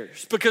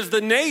naysayers, because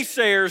the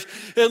naysayers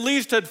at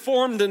least had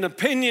formed an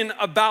opinion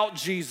about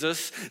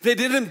Jesus. They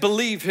didn't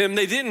believe him.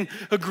 They didn't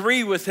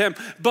agree with him.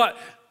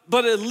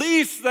 But at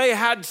least they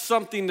had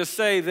something to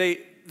say.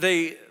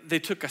 They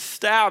took a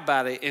stab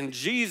at it. And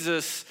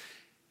Jesus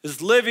is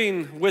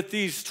living with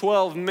these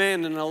 12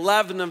 men, and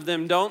 11 of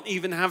them don't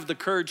even have the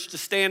courage to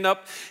stand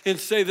up and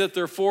say that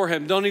they're for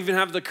him, don't even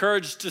have the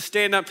courage to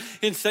stand up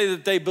and say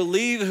that they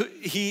believe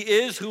he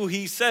is who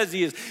he says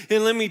he is.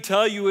 And let me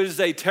tell you, it is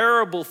a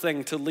terrible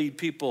thing to lead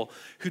people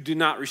who do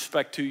not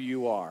respect who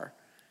you are.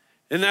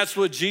 And that's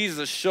what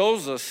Jesus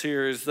shows us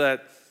here, is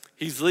that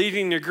he's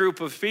leading a group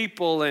of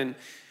people, and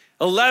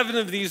 11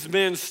 of these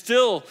men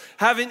still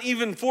haven't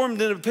even formed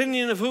an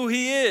opinion of who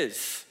he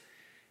is.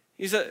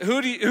 He said,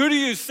 who do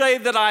you say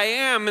that I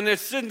am? And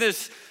it's in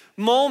this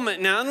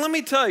moment now. And let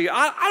me tell you,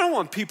 I don't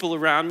want people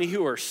around me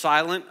who are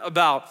silent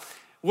about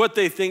what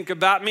they think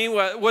about me,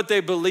 what they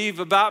believe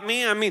about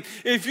me. I mean,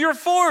 if you're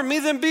for me,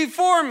 then be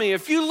for me.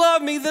 If you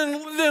love me,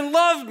 then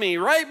love me,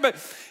 right? But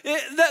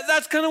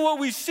that's kind of what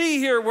we see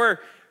here,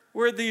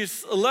 where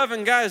these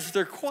 11 guys,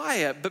 they're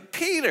quiet. But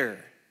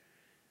Peter,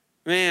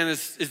 man,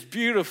 it's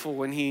beautiful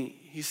when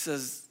he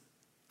says,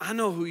 I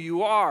know who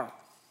you are.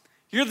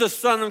 You're the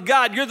Son of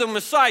God. You're the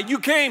Messiah. You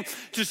came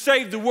to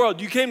save the world.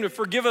 You came to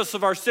forgive us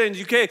of our sins.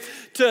 You came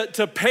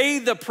to pay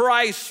the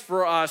price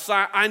for us.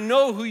 I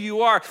know who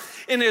you are.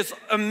 And it's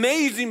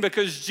amazing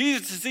because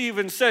Jesus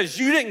even says,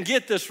 you didn't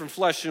get this from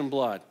flesh and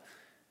blood.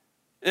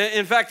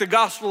 In fact, the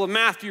Gospel of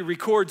Matthew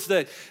records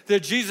that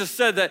Jesus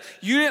said that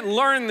you didn't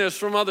learn this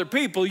from other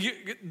people.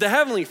 The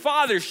Heavenly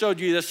Father showed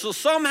you this. So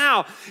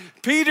somehow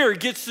Peter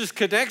gets this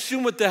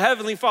connection with the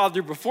Heavenly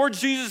Father. Before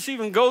Jesus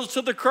even goes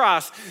to the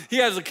cross, he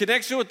has a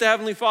connection with the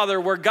Heavenly Father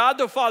where God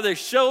the Father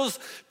shows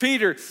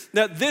Peter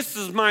that this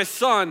is my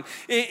son.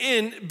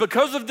 And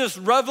because of this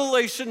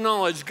revelation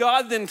knowledge,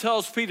 God then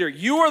tells Peter,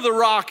 you are the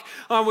rock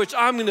on which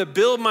I'm going to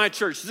build my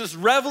church. This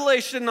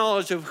revelation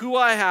knowledge of who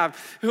I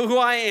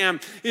am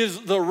is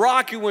the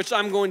rock in which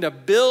I'm going to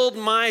build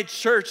my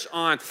church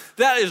on.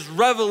 That is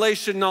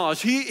revelation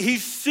knowledge. He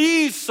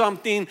sees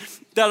something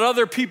that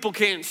other people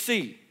can't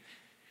see.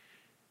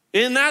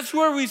 And that's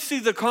where we see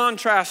the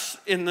contrast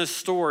in this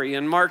story.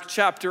 In Mark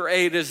chapter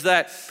 8 is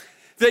that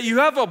you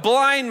have a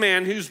blind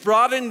man who's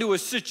brought into a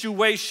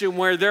situation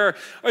where there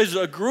is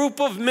a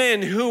group of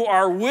men who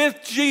are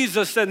with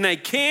Jesus and they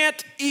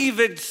can't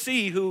even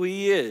see who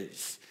he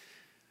is.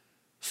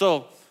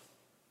 So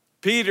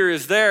Peter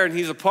is there and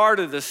he's a part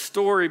of this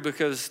story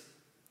because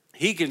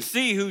he can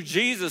see who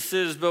Jesus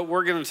is, but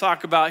we're going to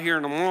talk about here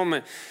in a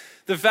moment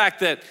the fact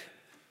that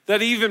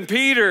even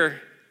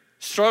Peter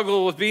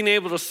struggled with being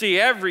able to see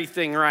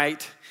everything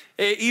right.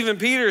 Even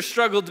Peter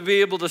struggled to be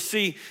able to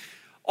see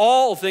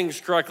all things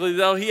correctly,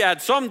 though he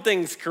had some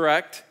things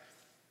correct.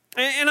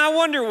 And I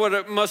wonder what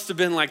it must have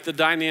been like, the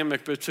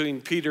dynamic between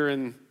Peter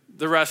and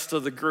the rest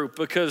of the group,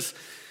 because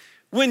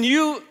when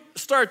you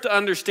start to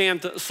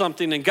understand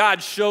something and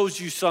God shows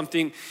you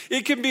something,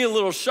 it can be a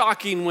little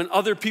shocking when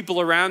other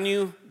people around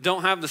you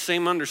don't have the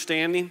same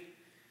understanding.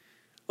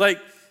 Like,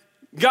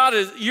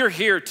 you're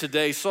here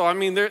today, so I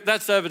mean,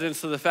 that's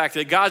evidence of the fact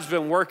that God's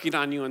been working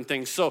on you and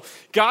things. So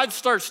God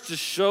starts to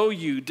show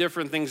you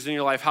different things in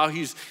your life, how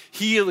he's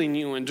healing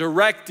you and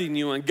directing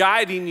you and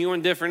guiding you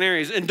in different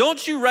areas. And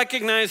don't you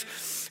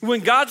recognize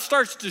when God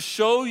starts to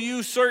show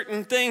you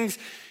certain things,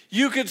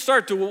 you could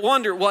start to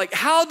wonder, like,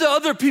 how do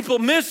other people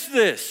miss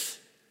this?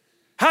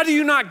 How do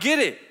you not get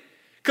it?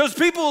 Because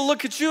people will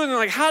look at you and they're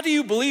like, how do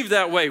you believe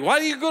that way? Why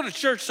do you go to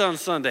church on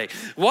Sunday?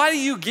 Why do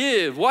you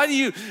give? Why do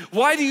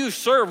you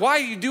serve? Why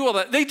do you do all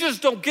that? They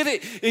just don't get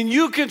it. And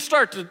you can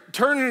start to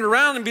turn it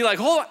around and be like,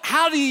 hold on,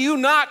 how do you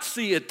not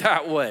see it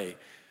that way?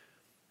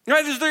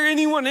 Right? Is there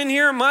anyone in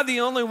here? Am I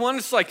the only one?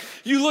 It's like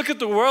you look at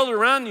the world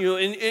around you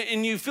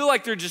and you feel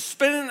like they're just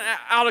spinning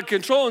out of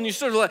control, and you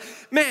sort of like,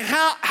 man,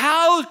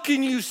 how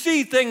can you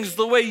see things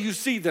the way you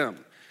see them?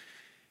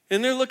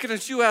 And they're looking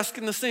at you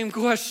asking the same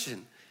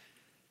question.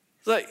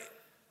 It's like,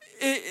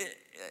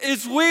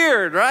 it's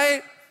weird,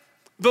 right?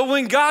 But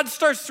when God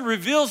starts to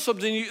reveal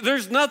something,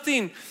 there's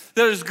nothing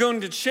that is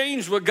going to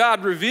change what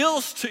God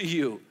reveals to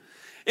you.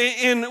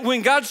 And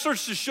when God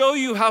starts to show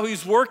you how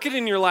he's working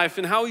in your life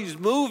and how he's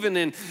moving,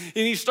 and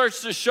he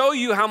starts to show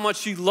you how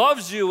much he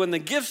loves you and the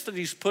gifts that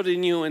he's put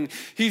in you, and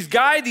he's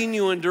guiding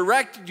you and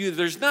directing you,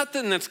 there's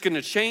nothing that's going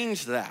to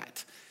change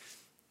that.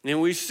 And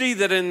we see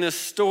that in this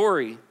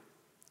story,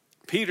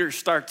 Peter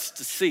starts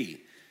to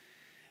see.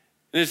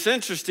 And it's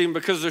interesting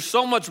because there's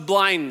so much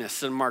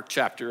blindness in Mark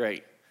chapter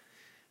 8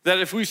 that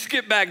if we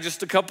skip back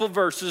just a couple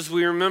verses,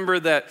 we remember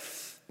that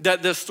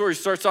this story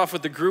starts off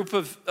with a group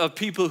of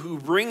people who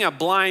bring a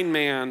blind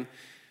man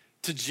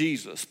to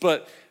Jesus.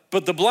 But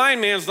the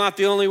blind man's not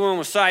the only one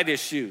with side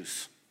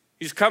issues.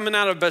 He's coming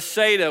out of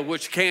Bethsaida,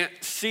 which can't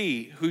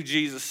see who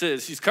Jesus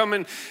is. He's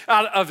coming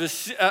out of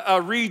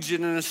a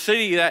region and a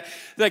city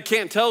that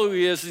can't tell who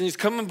he is. And he's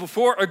coming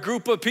before a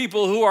group of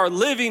people who are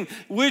living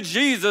with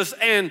Jesus,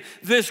 and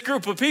this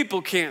group of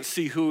people can't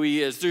see who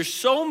he is. There's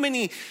so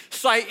many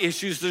sight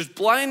issues. There's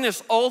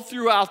blindness all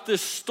throughout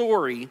this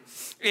story.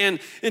 And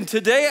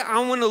today I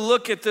want to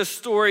look at this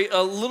story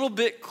a little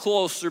bit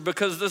closer,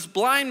 because this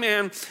blind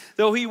man,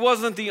 though he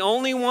wasn't the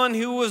only one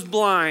who was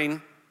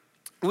blind,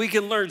 we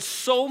can learn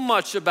so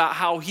much about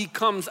how he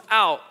comes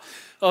out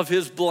of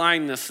his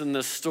blindness in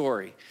this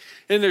story.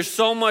 And there's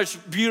so much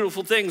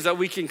beautiful things that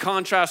we can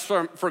contrast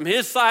from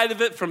his side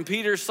of it, from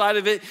Peter's side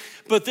of it.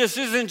 But this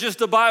isn't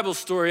just a Bible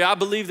story. I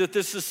believe that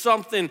this is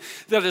something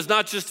that is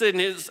not just in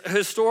his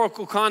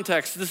historical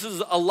context. This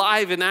is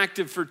alive and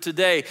active for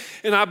today.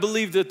 And I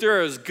believe that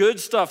there is good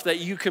stuff that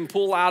you can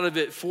pull out of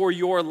it for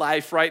your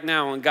life right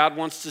now. And God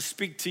wants to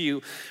speak to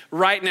you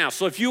right now.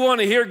 So if you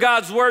want to hear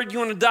God's word, you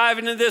want to dive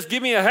into this,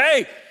 give me a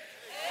hey.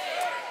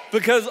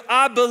 Because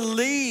I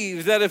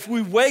believe that if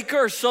we wake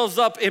ourselves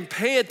up and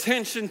pay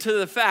attention to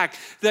the fact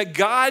that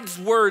God's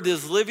word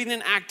is living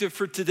and active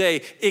for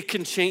today, it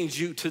can change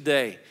you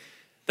today.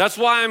 That's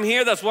why I'm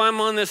here. That's why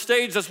I'm on this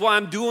stage. That's why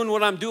I'm doing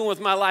what I'm doing with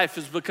my life,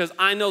 is because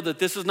I know that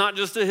this is not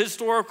just a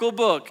historical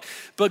book,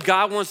 but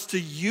God wants to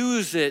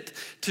use it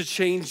to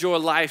change your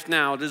life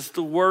now. It is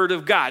the word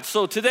of God.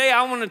 So today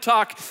I want to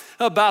talk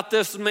about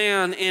this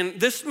man.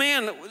 And this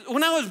man,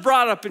 when I was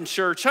brought up in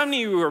church, how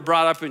many of you were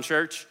brought up in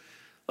church?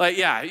 Like,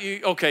 yeah,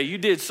 you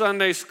did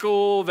Sunday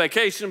school,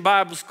 vacation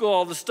Bible school,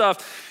 all the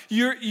stuff.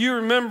 You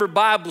remember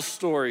Bible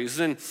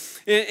stories. And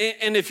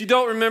if you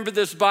don't remember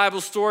this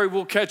Bible story,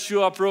 we'll catch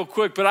you up real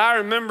quick. But I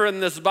remember in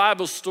this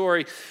Bible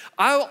story,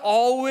 I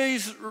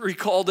always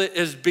recalled it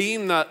as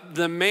being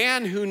the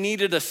man who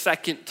needed a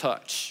second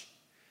touch.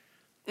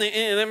 And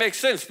it makes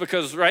sense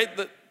because, right,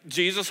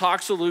 Jesus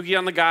hawks a loogie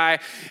on the guy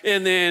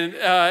and then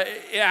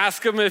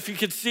asks him if he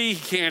could see.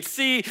 He can't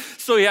see,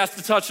 so he has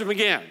to touch him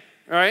again,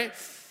 all right?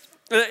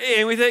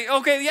 And we think,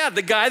 okay, yeah,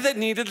 the guy that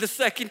needed the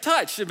second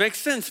touch. It makes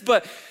sense.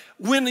 But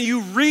when you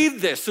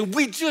read this, and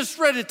we just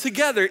read it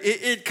together,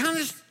 it kind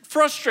of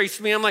frustrates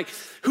me. I'm like,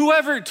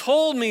 whoever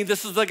told me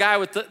this is the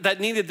guy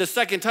that needed the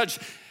second touch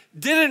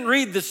didn't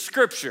read the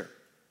scripture.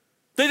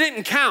 They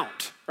didn't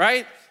count,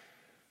 right?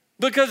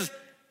 Because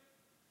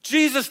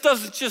Jesus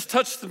doesn't just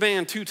touch the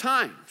man 2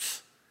 times.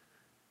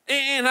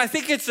 And I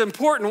think it's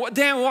important.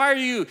 Dan, why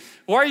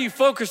are you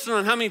focusing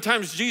on how many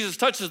times Jesus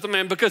touches the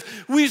man? Because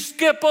we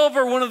skip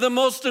over one of the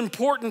most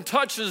important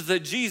touches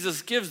that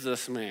Jesus gives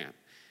this man.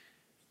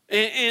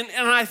 And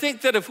I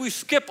think that if we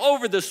skip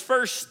over this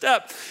first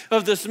step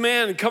of this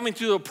man coming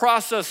through the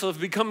process of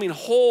becoming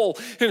whole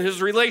in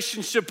his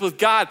relationship with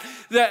God,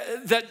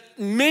 that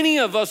many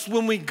of us,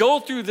 when we go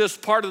through this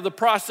part of the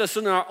process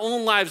in our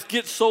own lives,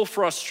 get so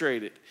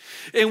frustrated.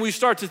 And we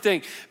start to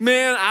think,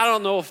 man, I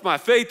don't know if my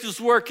faith is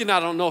working. I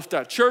don't know if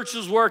that church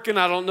is working.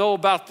 I don't know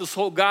about this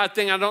whole God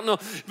thing. I don't know,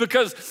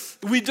 because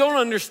we don't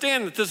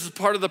understand that this is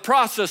part of the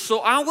process. So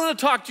I want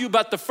to talk to you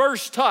about the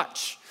first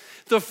touch.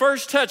 The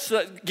first touch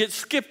that gets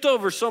skipped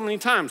over so many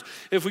times.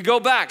 If we go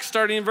back,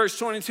 starting in verse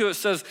 22, it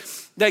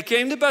says, they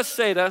came to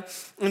Bethsaida,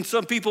 and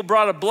some people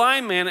brought a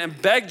blind man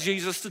and begged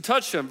Jesus to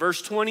touch him.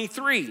 Verse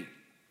 23,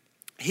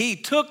 he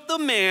took the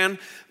man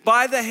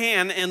by the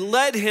hand and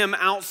led him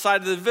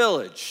outside of the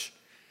village.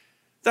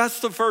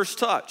 That's the first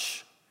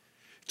touch.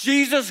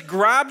 Jesus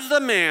grabs the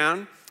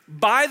man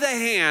by the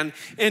hand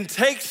and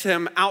takes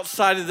him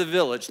outside of the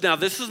village. Now,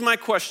 this is my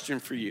question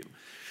for you.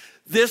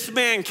 This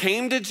man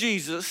came to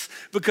Jesus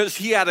because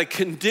he had a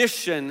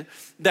condition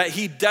that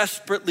he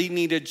desperately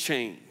needed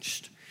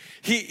changed.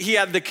 He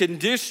had the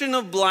condition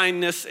of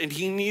blindness, and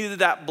he needed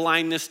that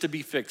blindness to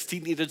be fixed. He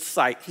needed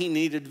sight. He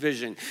needed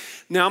vision.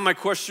 Now, my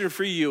question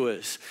for you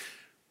is,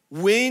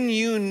 when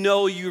you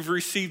know you've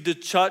received a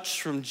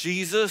touch from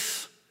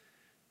Jesus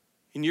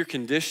and your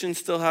condition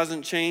still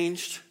hasn't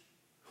changed,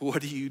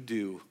 what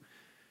do?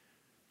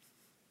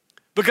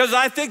 Because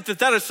I think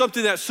that is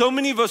something that so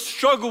many of us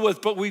struggle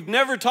with, but we've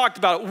never talked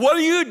about it. What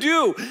do you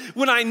do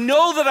when I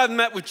know that I've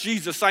met with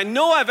Jesus? I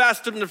know I've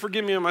asked him to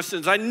forgive me of my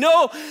sins. I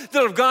know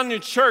that I've gone to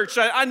church.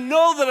 I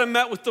know that I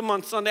met with him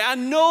on Sunday. I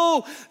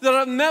know that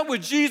I've met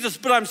with Jesus,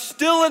 but I'm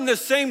still in the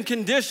same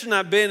condition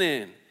I've been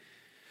in.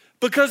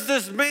 Because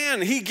this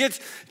man,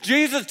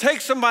 Jesus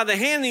takes him by the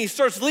hand and he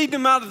starts leading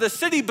him out of the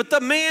city, but the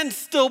man's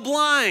still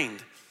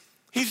blind.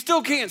 He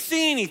still can't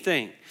see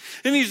anything.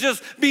 And he's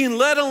just being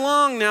led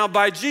along now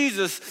by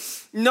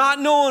Jesus, not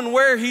knowing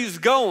where he's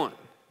going.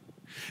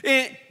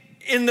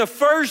 In the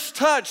first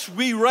touch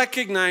we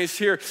recognize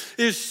here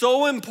is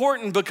so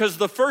important, because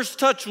the first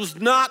touch was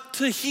not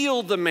to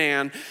heal the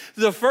man.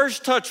 The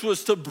first touch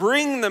was to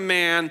bring the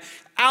man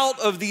out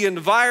of the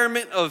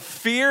environment of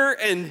fear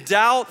and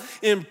doubt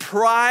and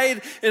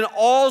pride and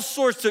all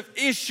sorts of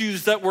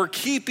issues that were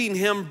keeping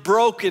him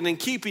broken and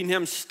keeping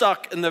him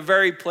stuck in the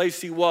very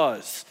place he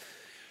was.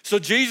 So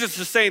Jesus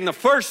is saying, the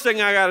first thing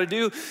I got to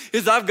do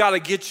is I've got to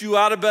get you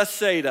out of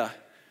Bethsaida.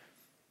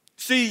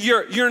 See,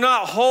 you're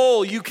not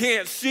whole. You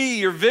can't see.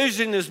 Your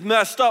vision is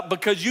messed up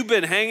because you've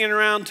been hanging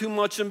around too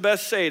much in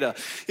Bethsaida.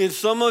 And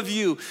some of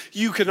you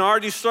can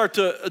already start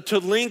to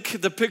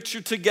link the picture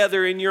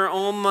together in your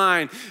own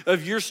mind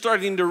of you're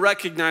starting to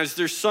recognize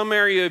there's some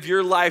area of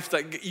your life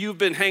that you've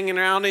been hanging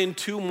around in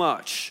too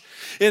much.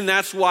 And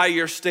that's why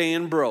you're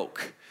staying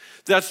broke.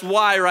 That's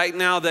why right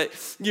now that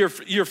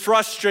you're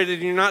frustrated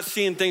and you're not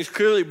seeing things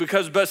clearly,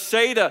 because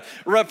Bethsaida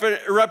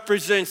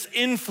represents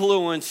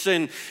influence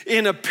and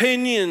in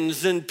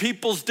opinions and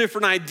people's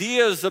different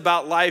ideas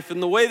about life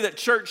and the way that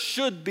church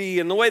should be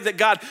and the way that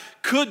God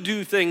could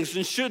do things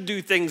and should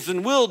do things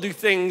and will do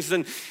things.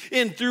 And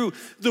through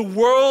the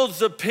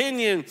world's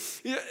opinion,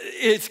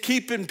 it's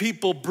keeping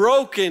people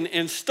broken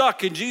and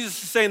stuck. And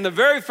Jesus is saying, the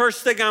very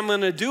first thing I'm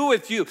going to do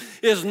with you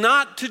is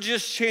not to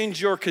just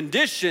change your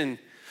condition,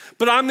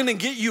 but I'm going to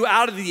get you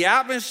out of the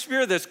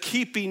atmosphere that's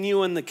keeping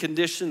you in the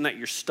condition that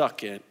you're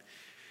stuck in.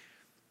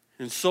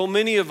 And so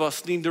many of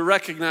us need to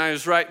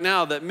recognize right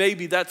now that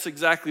maybe that's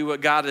exactly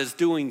what God is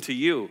doing to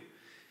you.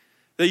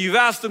 That you've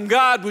asked him,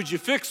 God, would you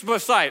fix my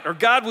sight? Or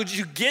God, would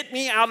you get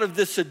me out of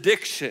this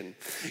addiction?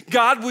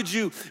 God, would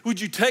you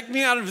take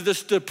me out of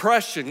this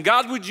depression?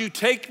 God, would you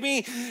take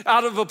me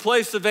out of a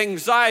place of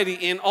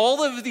anxiety? And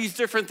all of these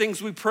different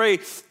things we pray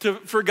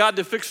for God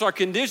to fix our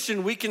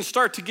condition, we can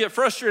start to get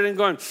frustrated and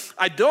going,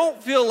 I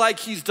don't feel like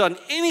he's done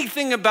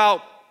anything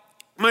about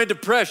my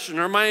depression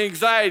or my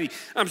anxiety.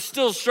 I'm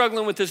still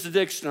struggling with this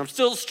addiction. I'm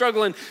still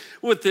struggling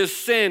with this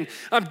sin.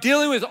 I'm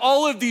dealing with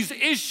all of these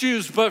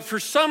issues, but for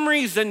some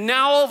reason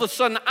now all of a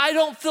sudden I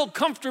don't feel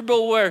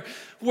comfortable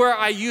where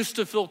I used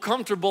to feel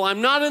comfortable.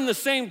 I'm not in the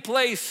same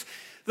place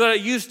that I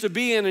used to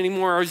be in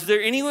anymore. Is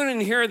there anyone in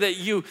here that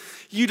you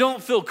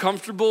don't feel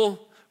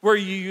comfortable where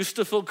you used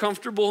to feel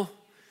comfortable?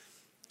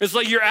 It's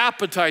like your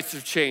appetites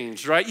have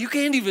changed, right? You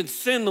can't even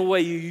sin the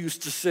way you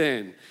used to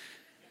sin.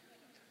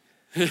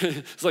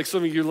 It's like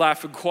some of you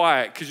laughing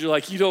quiet because you're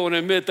like, you don't want to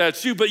admit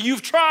that's you, but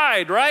you've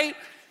tried, right?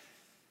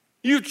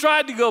 You've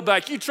tried to go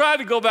back. You tried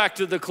to go back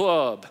to the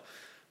club.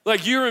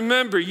 Like you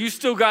remember, you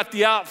still got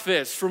the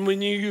outfits from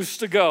when you used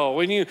to go.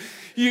 When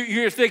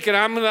you're thinking,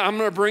 I'm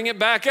gonna bring it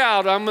back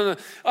out. I'm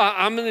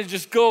gonna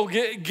just go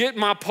get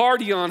my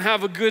party on,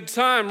 have a good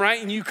time,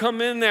 right? And you come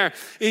in there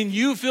and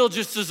you feel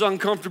just as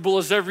uncomfortable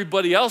as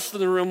everybody else in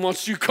the room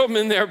once you come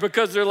in there,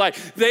 because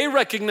they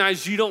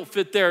recognize you don't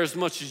fit there as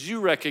much as you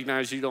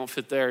recognize you don't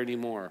fit there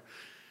anymore.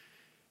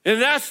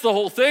 And that's the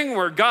whole thing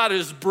where God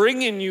is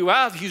bringing you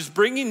out. He's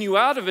bringing you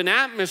out of an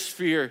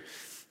atmosphere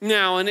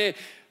now, and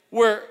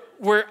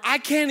where I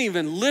can't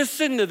even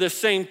listen to the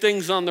same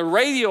things on the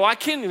radio. I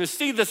can't even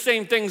see the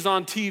same things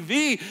on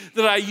TV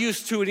that I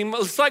used to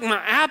anymore. It's like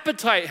my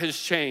appetite has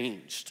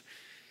changed.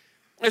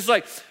 It's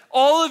like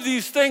all of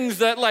these things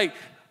that like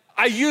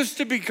I used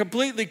to be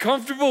completely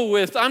comfortable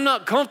with, I'm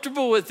not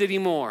comfortable with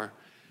anymore.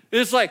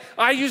 It's like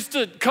I used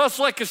to cuss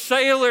like a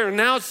sailor, and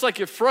now it's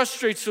like it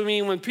frustrates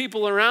me when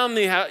people around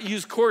me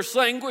use coarse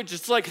language.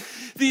 It's like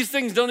these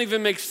things don't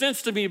even make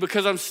sense to me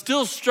because I'm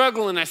still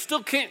struggling. I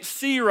still can't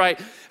see right.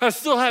 I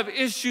still have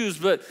issues,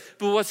 but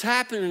what's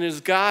happening is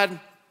God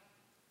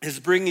is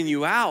bringing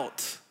you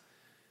out.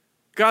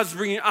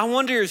 I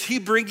wonder, is he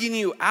bringing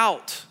you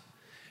out?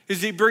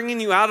 Is he bringing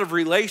you out of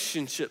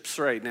relationships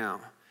right now?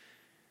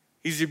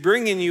 Is he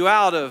bringing you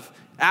out of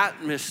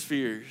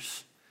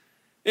atmospheres?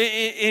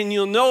 And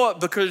you'll know it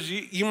because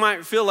you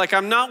might feel like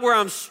I'm not where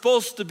I'm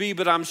supposed to be,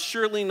 but I'm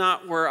surely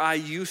not where I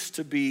used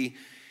to be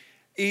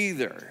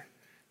either.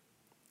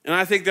 And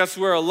I think that's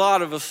where a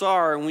lot of us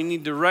are, and we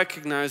need to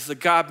recognize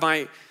that God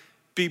might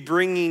be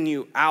bringing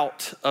you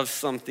out of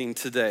something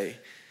today.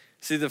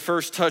 See, the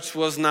first touch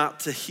was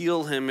not to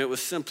heal him. It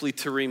was simply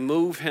to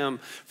remove him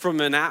from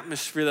an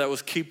atmosphere that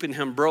was keeping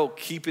him broke,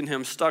 keeping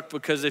him stuck.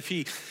 Because if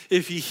he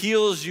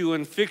heals you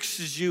and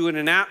fixes you in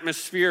an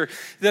atmosphere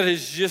that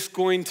is just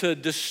going to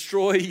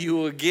destroy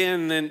you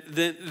again,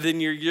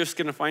 then you're just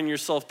going to find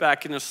yourself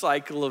back in a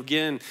cycle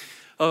again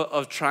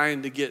of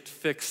trying to get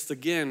fixed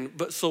again.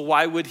 But so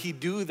why would he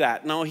do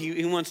that? No,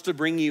 he wants to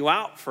bring you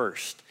out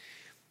first.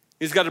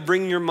 He's got to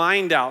bring your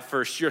mind out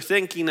first, your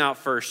thinking out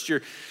first,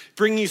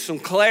 bring you some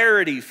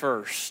clarity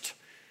first.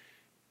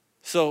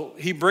 So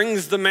he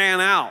brings the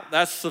man out.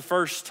 That's the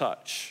first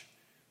touch.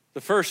 The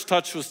first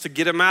touch was to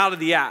get him out of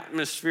the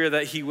atmosphere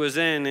that he was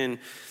in. And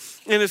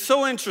it's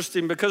so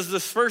interesting because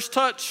this first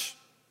touch,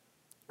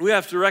 we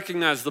have to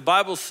recognize the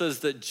Bible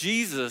says that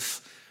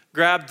Jesus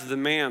grabbed the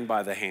man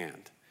by the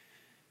hand.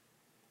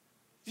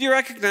 Do you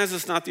recognize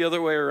it's not the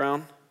other way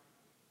around?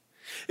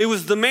 It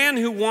was the man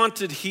who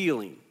wanted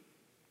healing.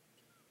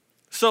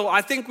 So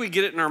I think we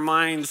get it in our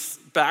minds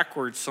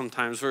backwards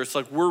sometimes, where it's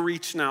like we're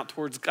reaching out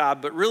towards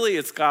God, but really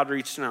it's God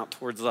reaching out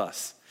towards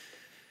us.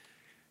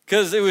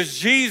 Because it was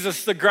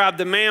Jesus that grabbed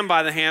the man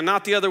by the hand,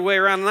 not the other way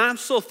around. And I'm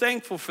so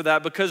thankful for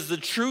that, because the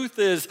truth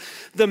is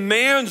the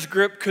man's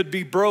grip could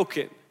be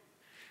broken.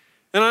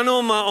 And I know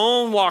in my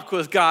own walk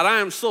with God,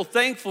 I am so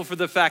thankful for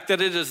the fact that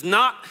it is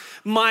not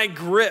my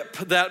grip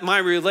that my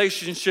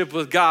relationship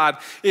with God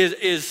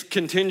is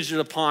contingent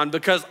upon,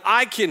 because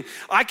I can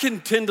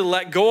tend to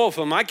let go of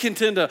him. I can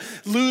tend to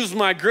lose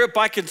my grip.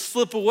 I can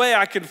slip away.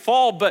 I can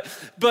fall.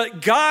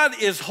 But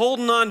God is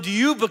holding on to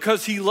you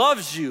because he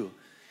loves you.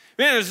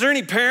 Man, is there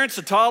any parents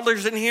of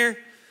toddlers in here?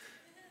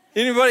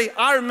 Anybody?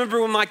 I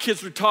remember when my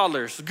kids were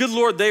toddlers. Good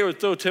Lord, they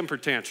would throw temper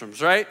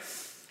tantrums, right?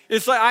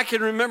 It's like I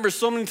can remember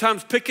so many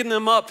times picking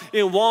them up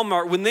in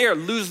Walmart when they are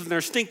losing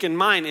their stinking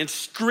mind and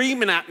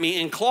screaming at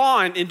me and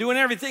clawing and doing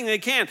everything they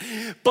can.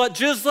 But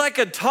just like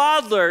a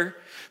toddler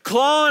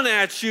clawing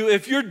at you,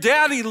 if your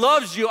daddy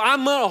loves you,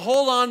 I'm gonna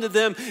hold on to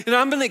them and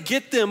I'm gonna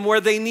get them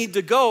where they need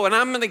to go and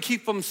I'm gonna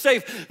keep them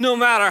safe no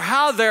matter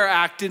how they're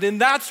acting.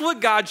 And that's what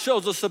God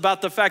shows us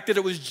about the fact that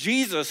it was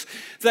Jesus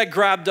that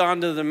grabbed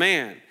onto the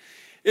man.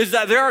 Is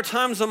that there are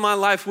times in my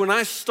life when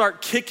I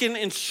start kicking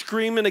and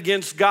screaming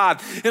against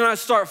God and I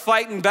start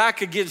fighting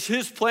back against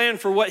his plan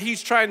for what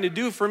he's trying to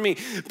do for me.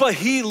 But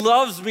he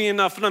loves me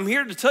enough, and I'm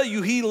here to tell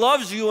you he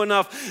loves you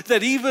enough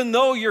that even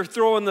though you're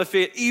throwing the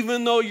fit,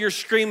 even though you're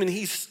screaming,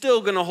 he's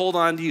still gonna hold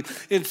on to you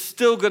and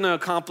still gonna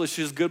accomplish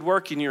his good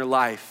work in your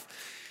life.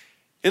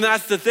 And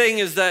that's the thing,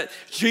 is that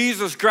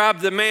Jesus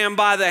grabbed the man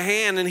by the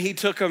hand and he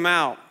took him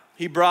out.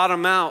 He brought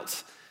him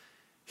out.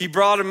 He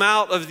brought him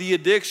out of the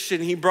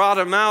addiction. He brought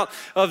him out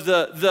of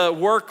the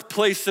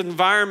workplace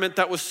environment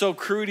that was so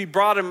crude. He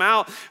brought him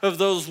out of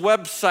those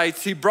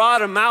websites. He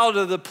brought him out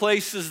of the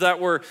places that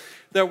were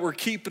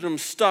keeping him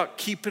stuck,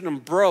 keeping him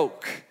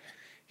broke.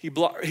 He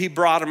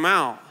brought him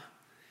out.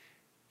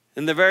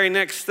 And the very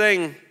next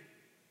thing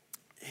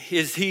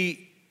is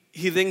he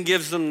then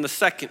gives them the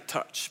second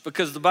touch,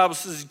 because the Bible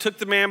says he took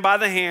the man by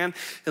the hand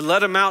and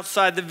led him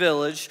outside the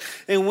village.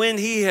 And when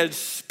he had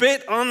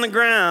spit on the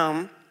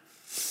ground,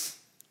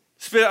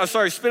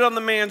 spit on the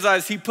man's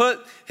eyes, he put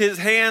his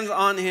hands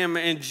on him,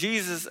 and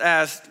Jesus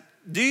asked,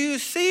 do you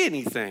see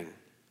anything?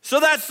 So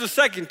that's the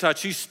second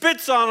touch. He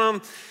spits on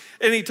him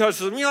and he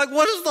touches him. You're like,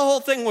 what is the whole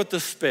thing with the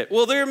spit?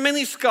 Well, there are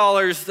many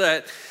scholars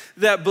that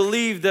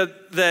believe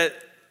that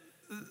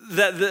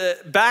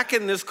back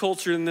in this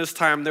culture, in this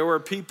time, there were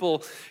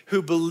people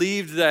who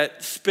believed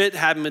that spit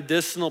had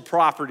medicinal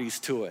properties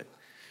to it.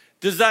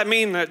 Does that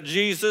mean that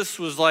Jesus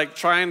was like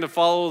trying to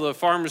follow the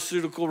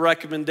pharmaceutical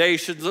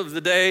recommendations of the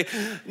day?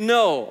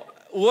 No.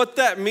 What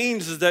that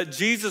means is that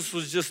Jesus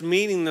was just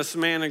meeting this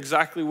man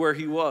exactly where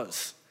he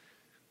was.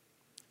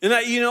 And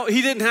that,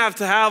 he didn't have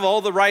to have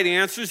all the right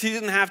answers. He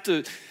didn't have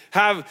to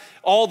have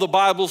all the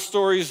Bible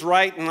stories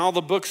right and all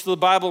the books of the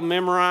Bible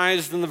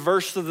memorized and the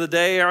verse of the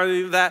day or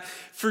anything like that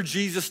for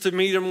Jesus to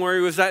meet him where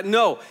he was at.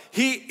 No,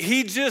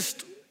 he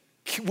just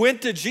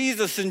went to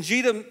Jesus, and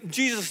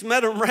Jesus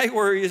met him right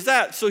where he is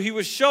at. So he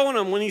was showing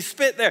him, when he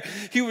spit there,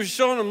 he was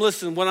showing him,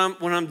 listen, what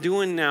I'm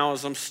doing now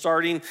is I'm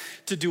starting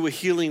to do a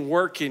healing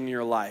work in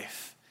your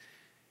life.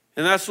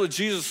 And that's what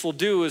Jesus will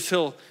do, is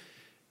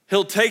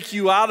he'll take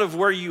you out of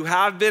where you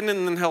have been,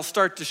 and then he'll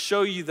start to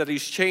show you that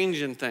he's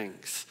changing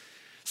things.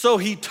 So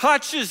he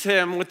touches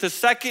him with the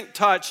second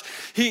touch.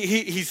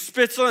 He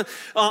spits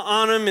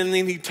on him, and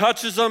then he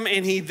touches him,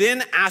 and he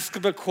then asks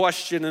him a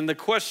question, and the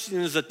question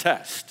is a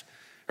test.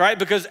 Right?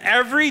 Because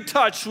every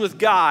touch with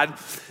God,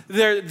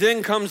 there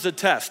then comes a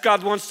test.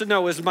 God wants to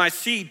know, is my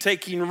seed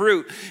taking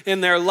root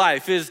in their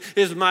life?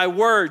 Is my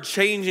word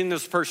changing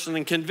this person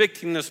and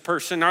convicting this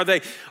person? Are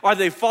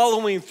they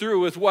following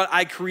through with what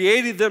I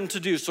created them to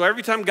do? So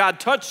every time God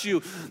touches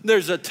you,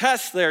 there's a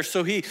test there.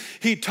 So he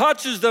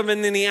touches them,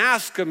 and then he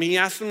asks them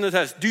the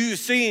test, do you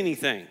see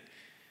anything?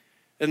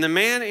 And the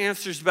man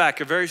answers back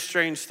a very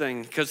strange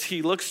thing, because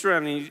he looks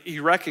around and he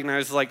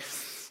recognizes, like,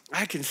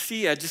 I can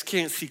see, I just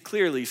can't see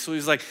clearly. So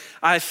he's like,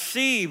 I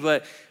see,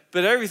 but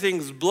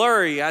everything's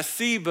blurry. I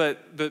see,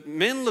 but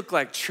men look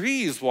like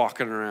trees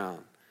walking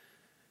around.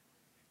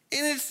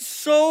 And it's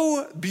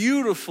so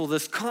beautiful,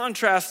 this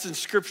contrast in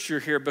scripture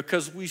here,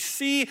 because we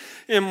see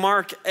in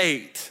Mark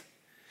 8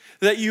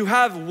 that you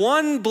have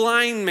one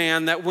blind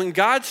man that when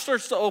God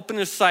starts to open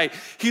his sight,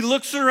 he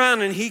looks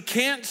around and he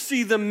can't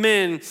see the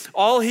men.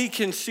 All he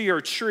can see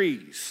are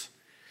trees.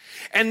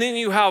 And then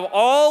you have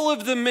all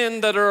of the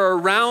men that are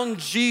around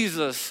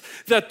Jesus,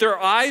 that their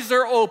eyes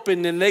are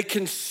open and they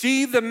can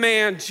see the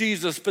man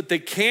Jesus, but they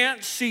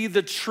can't see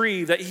the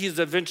tree that he's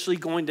eventually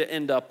going to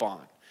end up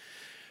on.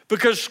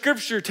 Because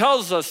scripture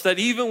tells us that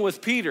even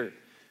with Peter,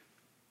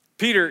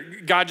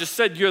 God just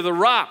said, you're the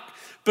rock.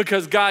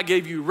 Because God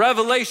gave you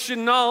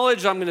revelation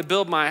knowledge, I'm gonna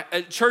build my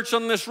church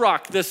on this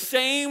rock. The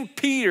same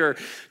Peter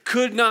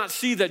could not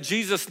see that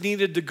Jesus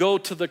needed to go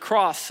to the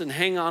cross and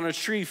hang on a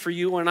tree for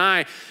you and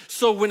I.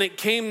 So when it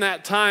came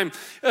that time,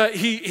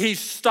 he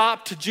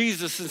stopped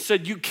Jesus and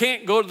said, you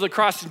can't go to the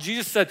cross. And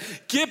Jesus said,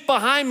 get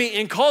behind me,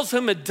 and calls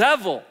him a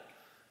devil.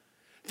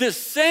 The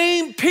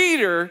same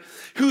Peter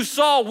who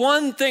saw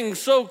one thing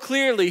so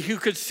clearly, who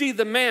could see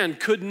the man,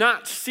 could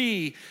not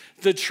see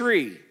the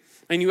tree.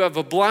 And you have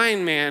a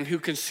blind man who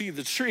can see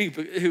the tree,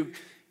 but who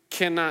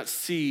cannot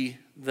see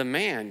the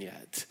man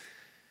yet.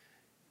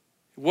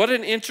 What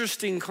an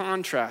interesting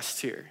contrast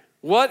here.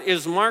 What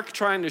is Mark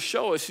trying to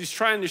show us? He's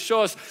trying to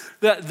show us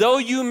that though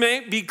you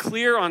may be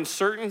clear on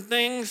certain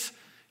things,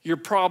 you're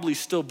probably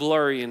still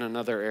blurry in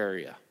another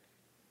area.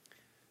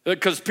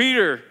 Because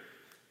Peter,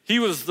 he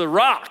was the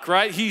rock,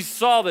 right? He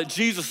saw that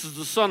Jesus is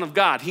the Son of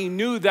God. He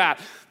knew that,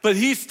 but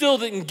he still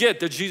didn't get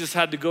that Jesus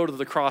had to go to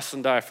the cross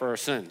and die for our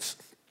sins.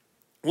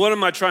 What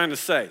am I trying to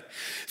say?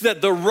 That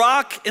the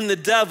rock and the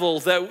devil,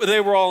 that they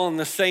were all in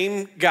the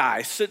same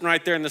guy, sitting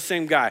right there in the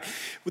same guy.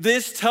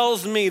 This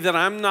tells me that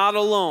I'm not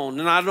alone,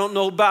 and I don't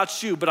know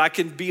about you, but I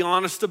can be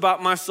honest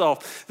about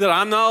myself, that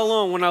I'm not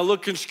alone when I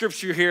look in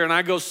scripture here and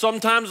I go,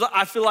 sometimes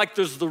I feel like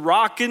there's the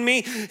rock in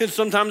me, and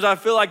sometimes I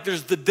feel like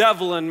there's the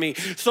devil in me.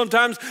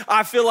 Sometimes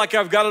I feel like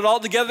I've got it all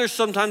together,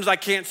 sometimes I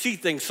can't see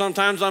things.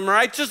 Sometimes I'm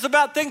righteous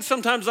about things,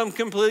 sometimes I'm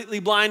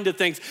completely blind to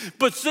things.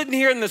 But sitting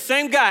here in the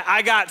same guy,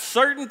 I got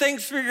certain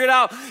things figured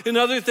out and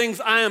other things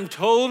I am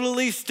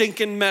totally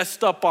stinking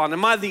messed up on.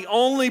 Am I the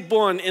only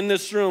one in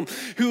this room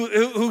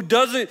who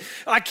doesn't,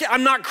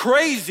 I'm not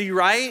crazy,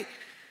 right?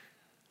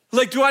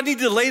 Like, do I need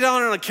to lay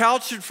down on a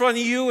couch in front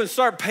of you and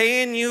start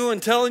paying you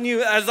and telling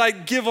you as I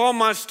give all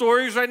my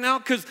stories right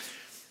now?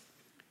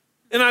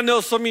 And I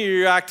know some of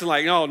you are acting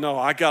like, oh no,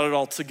 I got it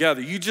all together.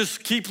 You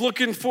just keep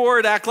looking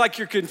forward, act like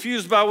you're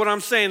confused by what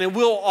I'm saying, and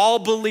we'll all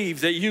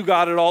believe that you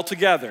got it all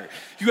together.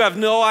 You have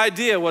no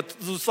idea what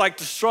it's like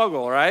to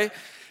struggle, right?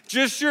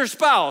 Just your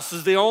spouse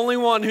is the only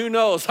one who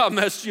knows how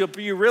messed up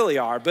you really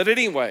are. But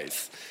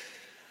anyways,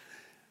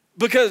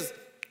 because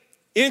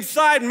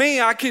inside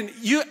me,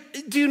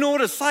 do you know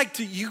what it's like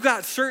you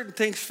got certain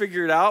things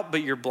figured out,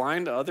 but you're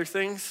blind to other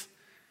things?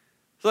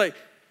 It's like,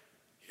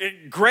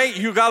 great,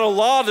 you got a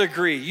law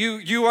degree.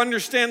 You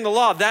understand the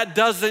law. That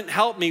doesn't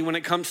help me when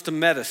it comes to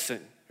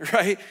medicine,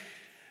 right?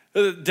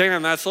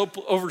 Damn, that's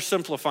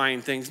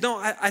oversimplifying things. No,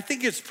 I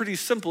think it's pretty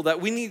simple that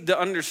we need to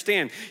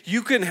understand.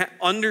 You can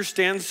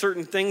understand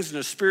certain things in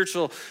the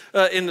spiritual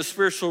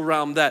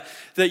realm that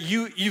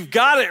you've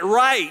got it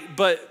right,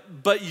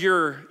 but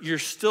you're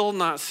still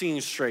not seeing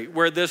straight.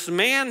 Where this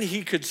man,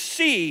 he could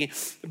see,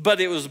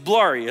 but it was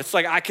blurry. It's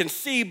like I can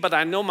see, but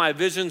I know my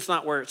vision's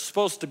not where it's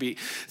supposed to be.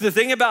 The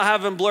thing about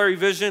having blurry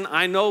vision,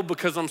 I know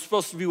because I'm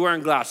supposed to be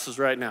wearing glasses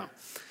right now.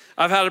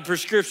 I've had a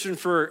prescription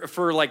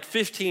for like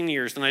 15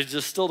 years and I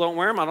just still don't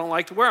wear them. I don't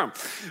like to wear them.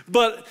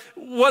 But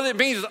what it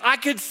means is I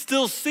could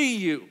still see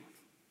you,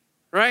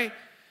 right?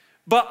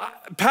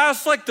 But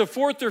past like the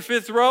 4th or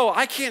 5th row,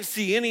 I can't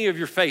see any of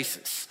your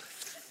faces.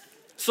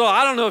 So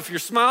I don't know if you're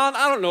smiling.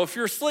 I don't know if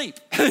you're asleep.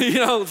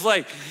 It's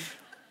like,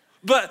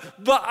 but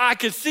I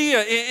could see you.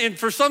 And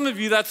for some of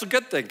you, that's a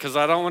good thing because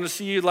I don't want to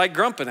see you like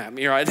grumping at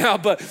me right now.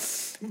 But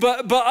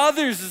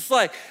others, it's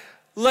like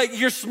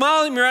you're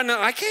smiling at me right now.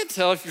 I can't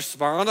tell if you're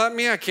smiling at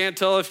me. I can't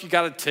tell if you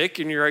got a tick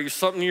in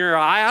something in your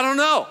eye. I don't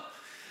know.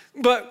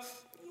 But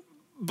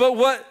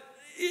what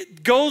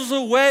it goes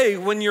away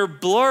when you're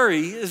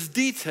blurry is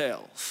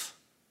details.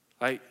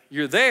 Like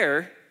you're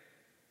there,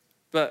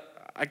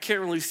 but I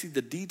can't really see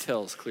the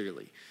details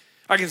clearly.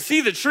 I can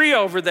see the tree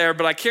over there,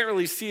 but I can't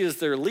really see is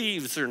there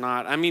leaves or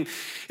not. I mean,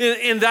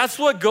 and that's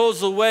what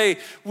goes away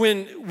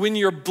when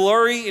you're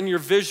blurry in your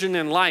vision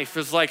in life.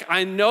 It's like,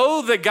 I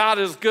know that God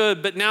is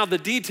good, but now the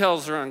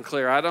details are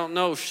unclear. I don't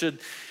know, should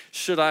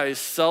I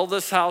sell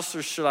this house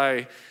or should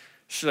I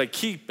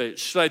keep it?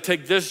 Should I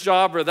take this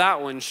job or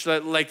that one? Should I,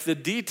 like the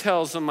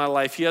details of my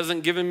life, he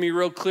hasn't given me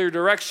real clear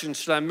direction.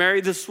 Should I marry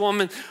this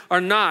woman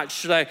or not?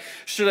 Should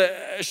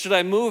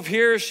I move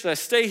here? Should I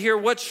stay here?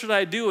 What should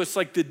I do? It's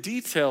like the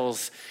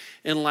details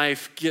in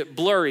life get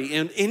blurry.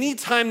 And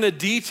anytime the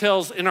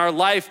details in our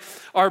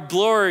life are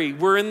blurry,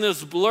 we're in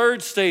this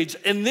blurred stage.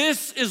 And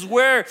this is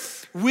where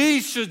we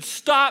should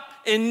stop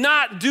and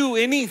not do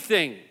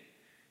anything.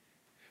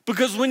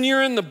 Because when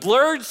you're in the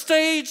blurred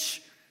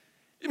stage,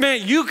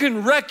 man, you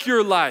can wreck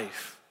your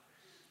life.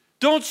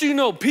 Don't you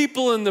know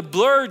people in the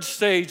blurred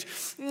stage,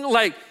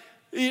 like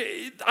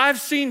I've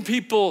seen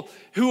people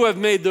who have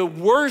made the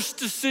worst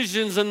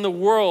decisions in the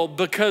world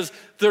because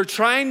they're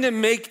trying to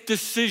make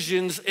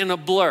decisions in a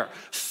blur.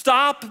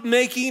 Stop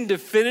making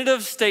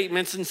definitive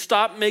statements and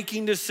stop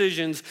making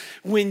decisions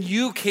when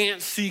you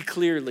can't see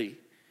clearly.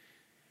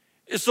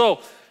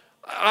 So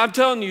I'm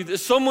telling you,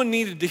 someone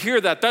needed to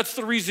hear that. That's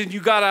the reason you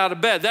got out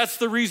of bed. That's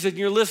the reason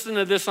you're listening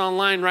to this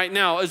online right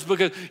now, is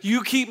because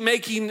you keep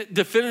making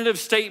definitive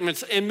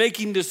statements and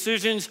making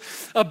decisions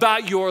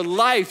about your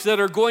life that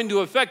are going to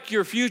affect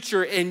your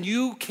future, and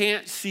you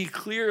can't see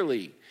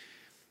clearly.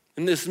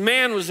 And this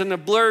man was in a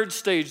blurred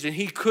stage, and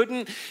he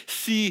couldn't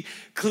see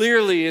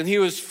clearly, and he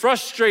was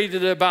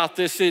frustrated about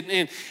this.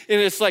 And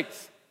it's like,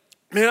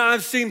 man,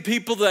 I've seen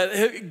people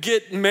that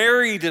get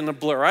married in a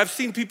blur. I've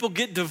seen people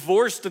get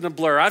divorced in a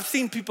blur. I've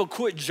seen people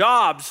quit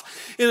jobs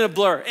in a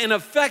blur and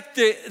affect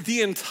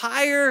the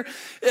entire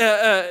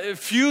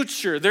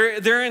future.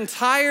 Their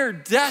entire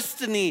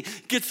destiny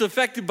gets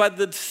affected by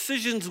the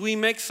decisions we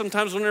make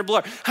sometimes when they're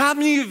blurred. How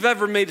many of you have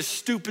ever made a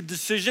stupid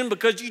decision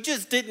because you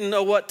just didn't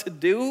know what to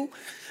do?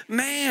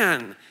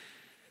 Man,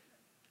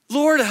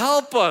 Lord,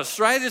 help us,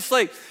 right? It's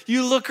like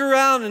you look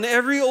around and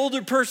every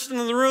older person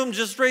in the room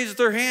just raised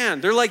their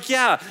hand. They're like,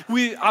 yeah,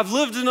 I've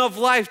lived enough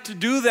life to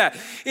do that.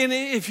 And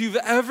if you've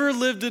ever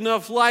lived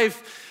enough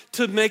life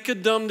to make a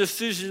dumb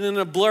decision in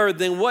a blur,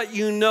 then what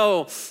you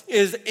know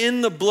is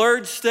in the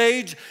blurred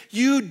stage,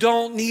 you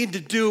don't need to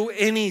do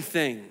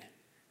anything.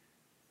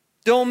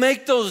 Don't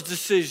make those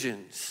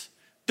decisions.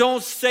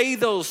 Don't say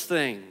those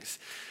things.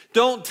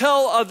 Don't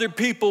tell other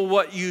people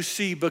what you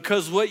see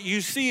because what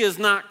you see is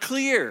not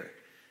clear.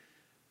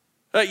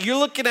 You're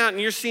looking out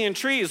and you're seeing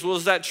trees. Well,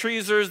 is that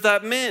trees or is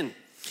that men?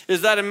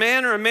 Is that a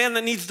man or a man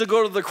that needs to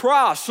go to the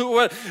cross?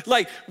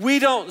 Like, we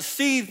don't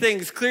see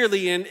things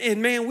clearly.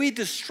 And man, we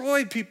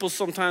destroy people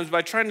sometimes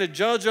by trying to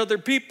judge other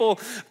people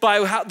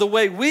by the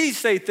way we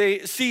see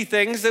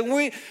things. And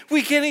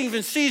we can't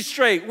even see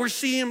straight. We're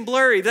seeing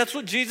blurry. That's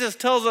what Jesus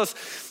tells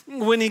us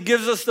when he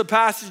gives us the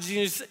passage.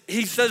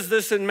 He says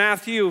this in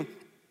Matthew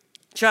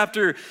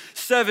chapter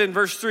 7,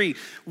 verse 3.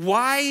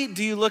 Why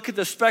do you look at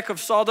the speck of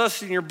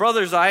sawdust in your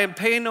brother's eye and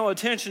pay no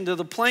attention to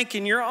the plank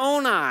in your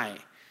own eye?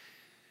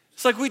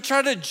 It's like we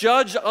try to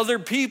judge other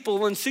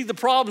people and see the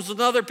problems with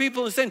other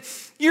people and saying,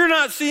 you're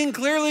not seeing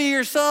clearly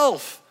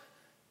yourself.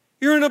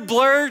 You're in a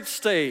blurred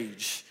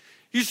stage.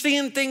 You're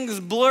seeing things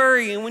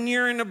blurry. And when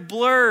you're in a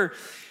blur,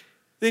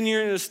 then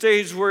you're in a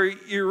stage where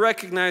you're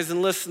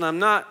recognizing, listen, I'm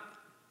not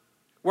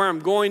where I'm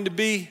going to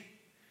be,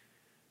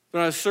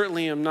 but I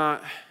certainly am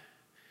not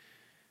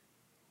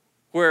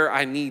where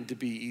I need to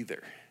be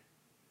either.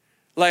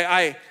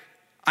 Like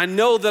I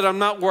know that I'm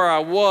not where I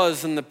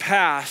was in the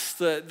past,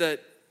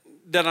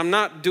 that I'm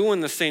not doing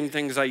the same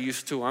things I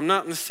used to. I'm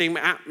not in the same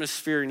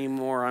atmosphere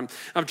anymore.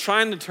 I'm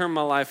trying to turn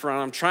my life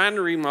around. I'm trying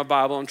to read my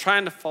Bible. I'm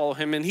trying to follow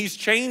him, and he's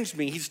changed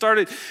me. He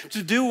started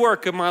to do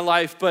work in my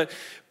life, but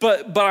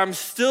I'm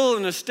still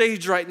in a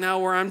stage right now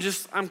where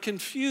I'm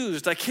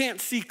confused. I can't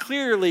see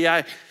clearly.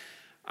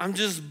 I'm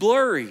just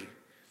blurry.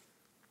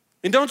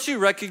 And don't you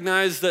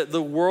recognize that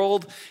the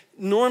world,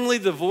 normally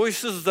the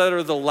voices that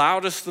are the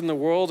loudest in the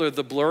world are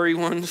the blurry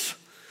ones?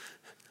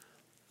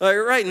 Like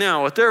right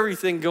now, with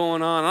everything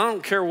going on, I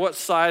don't care what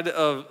side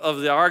of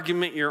the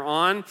argument you're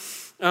on,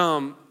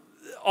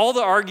 all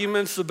the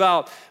arguments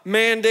about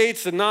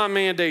mandates and not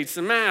mandates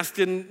and mask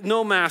and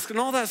no mask and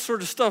all that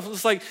sort of stuff,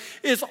 it's like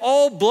it's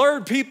all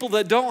blurred people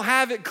that don't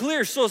have it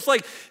clear. So it's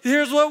like,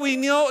 here's what we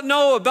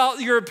know about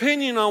your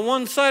opinion on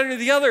one side or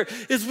the other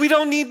is we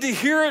don't need to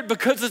hear it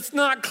because it's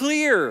not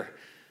clear.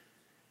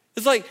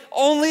 It's like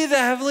only the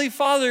Heavenly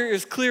Father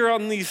is clear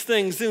on these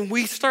things, and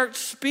we start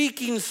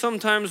speaking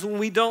sometimes when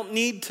we don't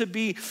need to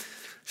be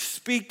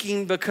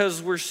speaking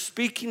because we're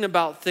speaking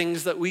about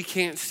things that we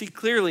can't see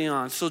clearly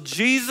on. So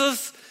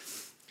Jesus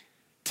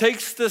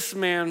takes this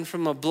man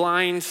from a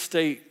blind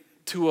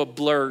state to a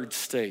blurred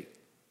state,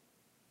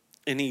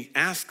 and he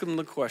asks him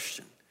the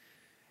question,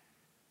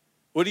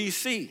 what do you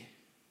see?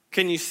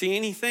 Can you see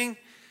anything?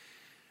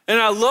 And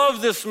I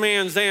love this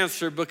man's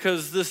answer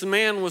because this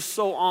man was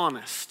so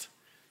honest.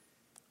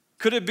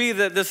 Could it be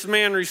that this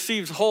man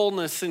received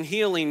wholeness and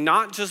healing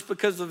not just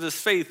because of his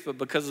faith, but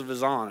because of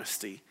his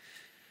honesty?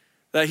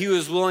 That he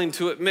was willing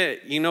to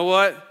admit, you know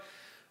what?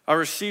 I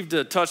received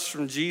a touch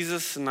from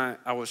Jesus and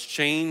I was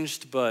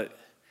changed, but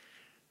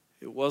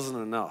it wasn't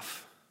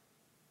enough.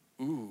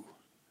 Ooh.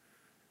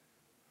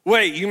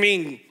 Wait, you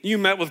mean you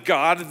met with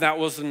God and that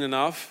wasn't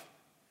enough?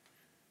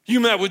 You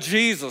met with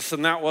Jesus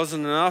and that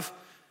wasn't enough?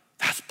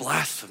 That's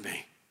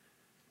blasphemy.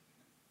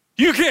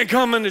 You can't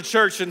come into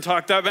church and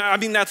talk that. I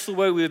mean, that's the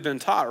way we've been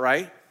taught,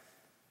 right?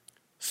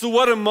 So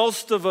what do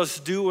most of us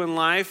do in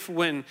life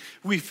when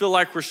we feel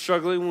like we're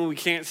struggling, when we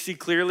can't see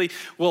clearly?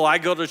 Well, I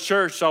go to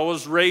church. I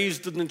was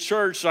raised in the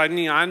church. I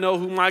know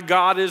who my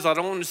God is. I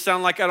don't want to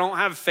sound like I don't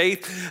have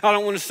faith. I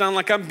don't want to sound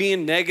like I'm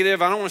being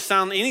negative. I don't want to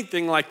sound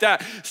anything like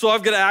that. So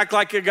I've got to act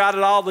like I got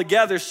it all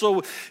together.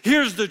 So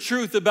here's the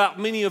truth about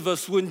many of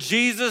us. When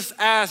Jesus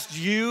asked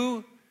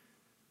you,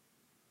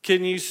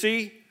 can you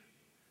see?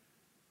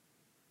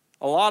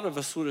 A lot of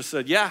us would have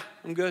said, yeah,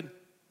 I'm good.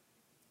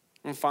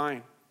 I'm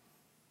fine.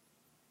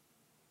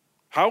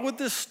 How would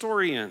this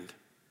story end?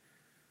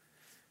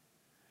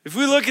 If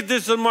we look at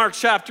this in Mark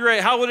chapter 8,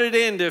 how would it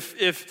end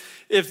if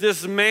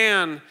this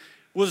man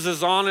was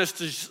as honest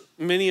as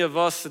many of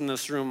us in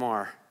this room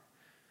are?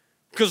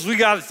 Because we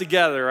got it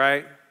together,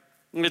 right?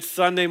 It's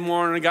Sunday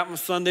morning, I got my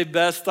Sunday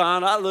best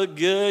on, I look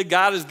good,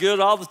 God is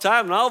good all the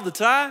time, and all the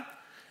time,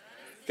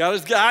 God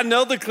is good. I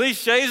know the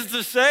cliches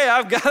to say,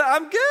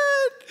 I'm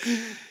good.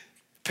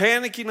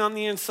 Panicking on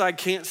the inside,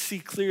 can't see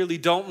clearly,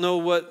 don't know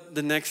what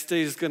the next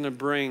day is going to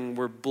bring.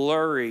 We're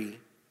blurry.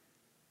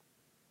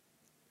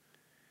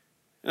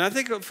 And I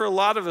think for a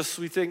lot of us,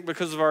 we think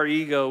because of our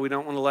ego, we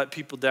don't want to let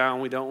people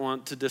down. We don't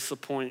want to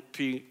disappoint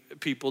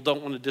people,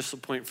 don't want to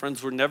disappoint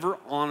friends. We're never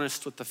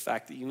honest with the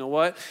fact that, you know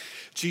what?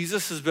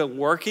 Jesus has been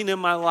working in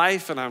my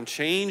life and I'm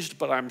changed,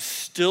 but I'm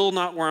still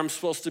not where I'm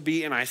supposed to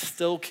be and I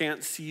still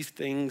can't see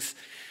things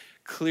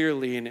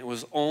clearly. And it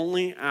was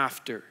only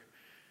after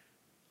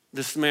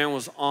this man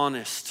was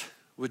honest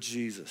with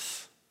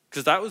Jesus,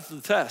 because that was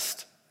the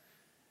test.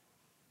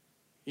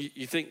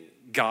 You think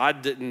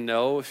God didn't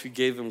know if he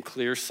gave him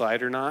clear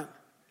sight or not?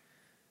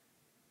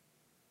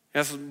 He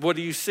asked, what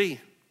do you see?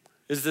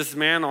 Is this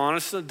man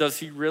honest? Does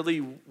he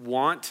really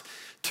want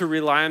to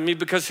rely on me?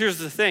 Because here's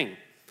the thing.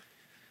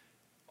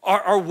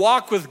 Our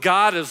walk with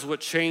God is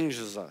what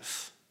changes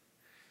us.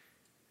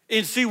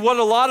 And see, what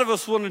a lot of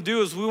us want to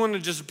do is we want to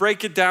just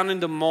break it down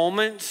into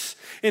moments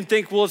and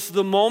think, well, it's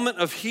the moment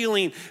of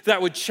healing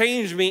that would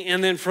change me.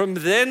 And then from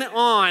then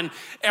on,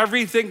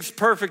 everything's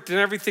perfect and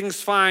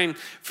everything's fine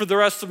for the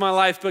rest of my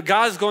life. But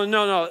God's going,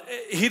 no.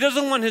 He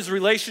doesn't want his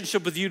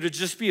relationship with you to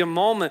just be a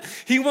moment.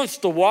 He wants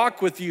to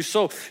walk with you.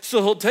 So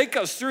he'll take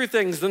us through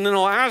things, and then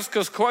he'll ask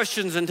us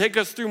questions and take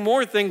us through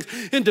more things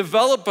and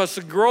develop us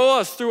and grow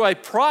us through a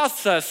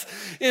process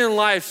in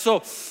life.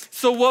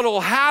 So what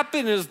will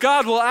happen is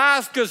God will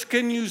ask us,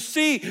 can you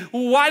see,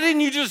 why didn't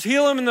you just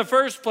heal him in the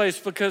first place?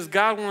 Because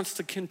God wants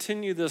to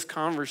continue this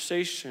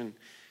conversation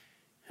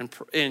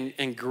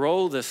and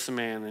grow this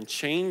man and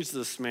change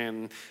this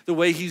man the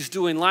way he's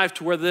doing life,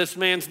 to where this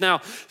man's now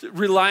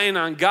relying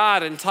on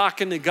God and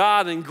talking to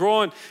God and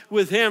growing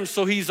with him.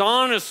 So he's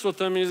honest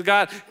with him. He's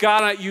God,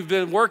 you've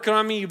been working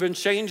on me, you've been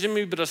changing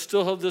me, but I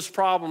still have this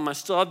problem. I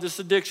still have this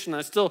addiction.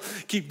 I still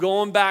keep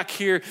going back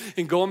here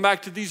and going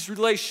back to these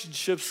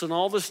relationships and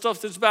all this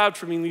stuff that's bad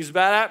for me, and these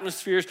bad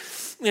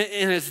atmospheres.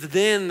 And it's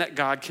then that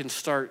God can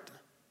start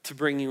to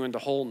bring you into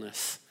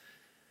wholeness.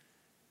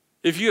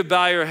 If you would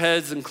bow your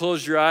heads and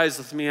close your eyes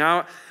with me,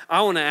 I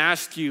want to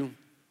ask you,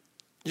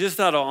 just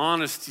out of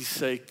honesty's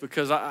sake,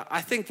 because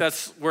I think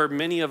that's where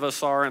many of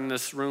us are in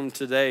this room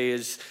today,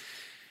 is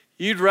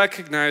you'd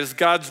recognize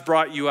God's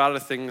brought you out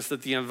of things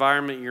that the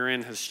environment you're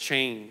in has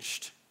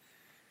changed.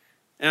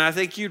 And I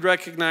think you'd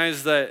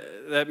recognize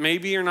that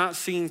maybe you're not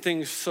seeing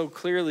things so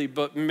clearly,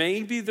 but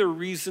maybe the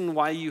reason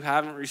why you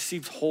haven't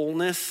received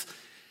wholeness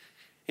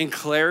and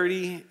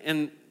clarity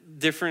and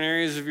different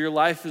areas of your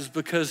life is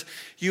because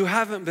you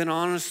haven't been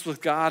honest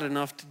with God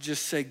enough to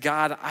just say,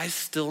 God, I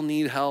still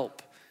need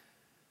help.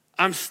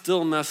 I'm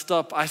still messed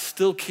up. I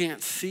still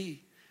can't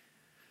see.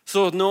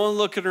 So with no one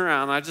looking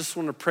around, I just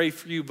want to pray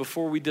for you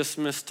before we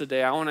dismiss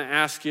today. I want to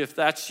ask you, if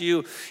that's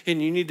you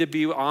and you need to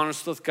be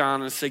honest with God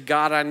and say,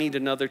 God, I need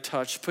another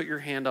touch. Put your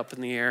hand up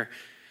in the air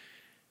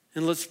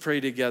and let's pray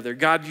together.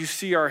 God, you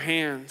see our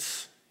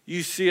hands.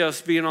 You see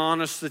us being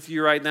honest with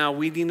you right now.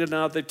 We need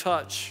another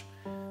touch.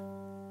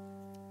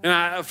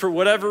 And for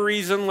whatever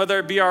reason, whether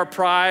it be our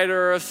pride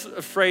or us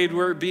afraid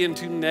we're being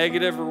too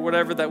negative or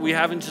whatever, that we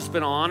haven't just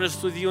been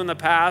honest with you in the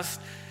past,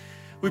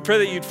 we pray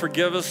that you'd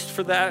forgive us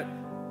for that.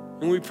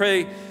 And we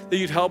pray that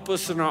you'd help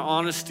us in our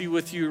honesty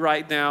with you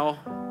right now,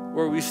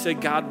 where we say,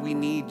 God, we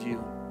need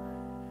you.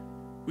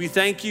 We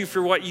thank you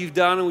for what you've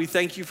done, and we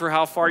thank you for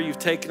how far you've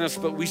taken us,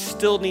 but we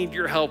still need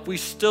your help. We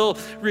still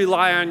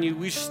rely on you.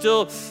 We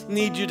still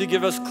need you to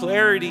give us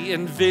clarity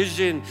and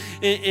vision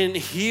and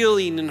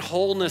healing and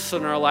wholeness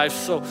in our life.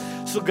 So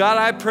God,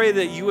 I pray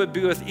that you would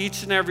be with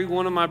each and every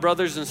one of my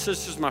brothers and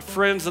sisters, my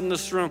friends in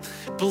this room.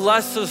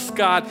 Bless us,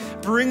 God.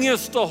 Bring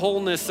us to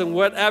wholeness in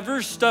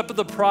whatever step of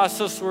the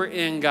process we're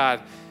in,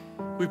 God.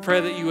 We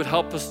pray that you would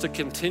help us to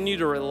continue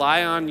to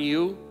rely on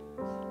you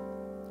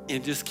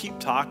and just keep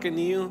talking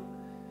to you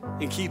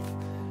and keep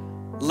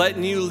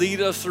letting you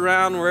lead us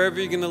around wherever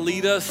you're going to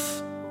lead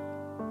us.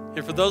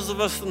 And for those of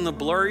us in the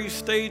blurry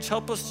stage,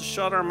 help us to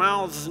shut our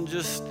mouths and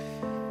just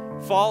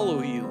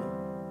follow you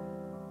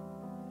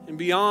and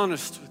be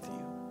honest with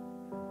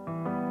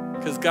you.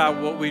 Because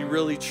God, what we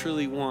really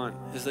truly want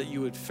is that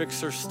you would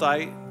fix our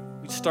sight,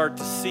 we'd start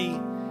to see,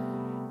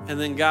 and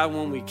then God,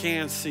 when we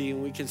can see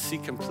and we can see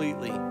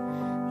completely,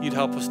 you'd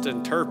help us to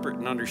interpret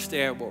and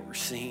understand what we're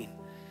seeing.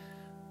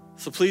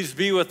 So please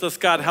be with us,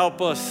 God.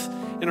 Help us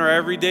in our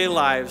everyday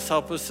lives.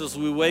 Help us as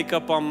we wake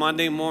up on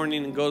Monday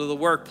morning and go to the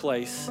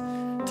workplace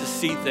to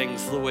see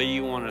things the way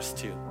you want us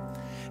to.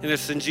 And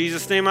it's in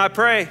Jesus' name I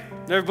pray.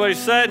 Everybody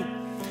said,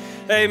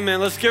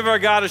 amen. Let's give our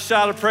God a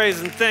shout of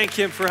praise and thank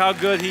him for how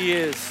good he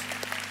is.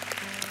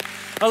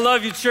 I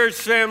love you, church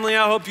family.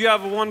 I hope you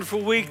have a wonderful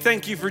week.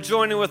 Thank you for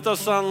joining with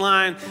us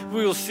online.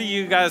 We will see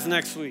you guys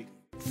next week.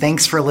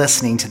 Thanks for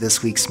listening to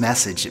this week's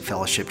message at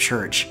Fellowship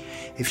Church.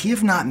 If you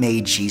have not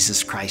made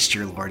Jesus Christ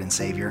your Lord and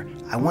Savior,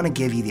 I want to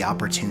give you the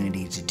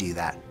opportunity to do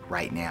that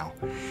right now.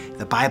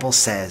 The Bible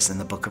says in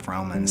the book of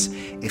Romans,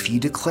 if you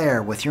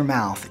declare with your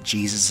mouth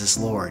Jesus is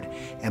Lord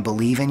and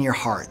believe in your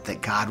heart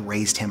that God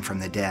raised him from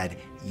the dead,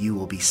 you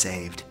will be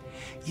saved.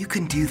 You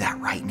can do that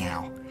right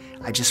now.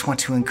 I just want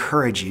to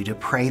encourage you to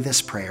pray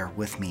this prayer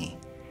with me.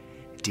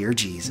 Dear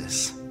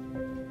Jesus,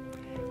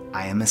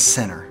 I am a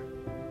sinner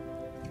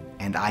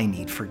and I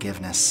need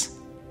forgiveness.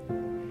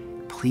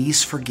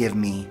 Please forgive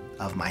me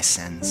of my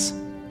sins.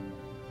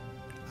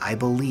 I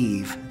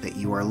believe that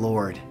you are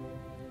Lord,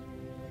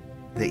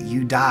 that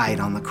you died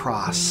on the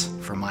cross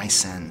for my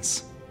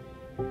sins,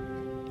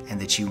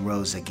 and that you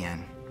rose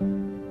again.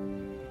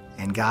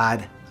 And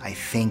God, I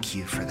thank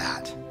you for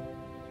that.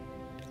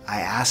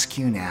 I ask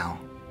you now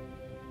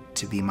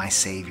to be my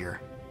Savior,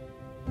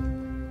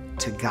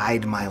 to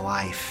guide my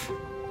life,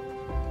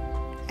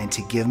 and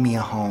to give me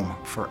a home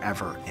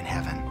forever in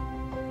heaven.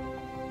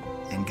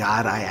 And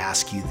God, I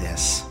ask you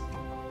this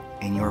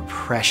in your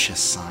precious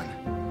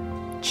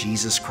Son,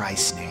 Jesus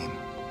Christ's name,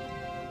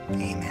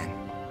 amen.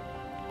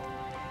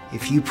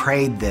 If you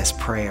prayed this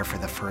prayer for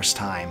the first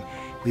time,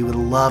 we would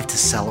love to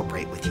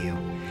celebrate with you.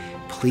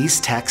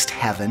 please text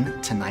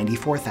HEAVEN to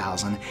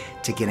 94,000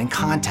 to get in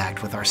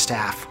contact with our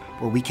staff,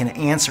 where we can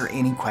answer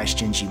any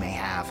questions you may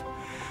have.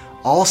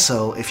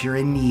 Also, if you're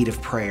in need of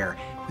prayer,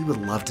 we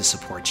would love to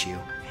support you.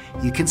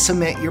 You can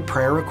submit your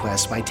prayer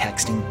request by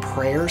texting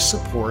prayer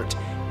support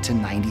to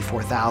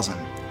 94,000.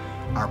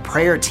 Our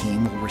prayer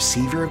team will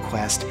receive your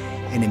request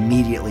and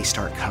immediately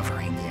start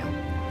covering you.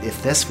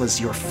 If this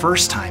was your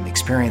first time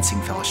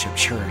experiencing Fellowship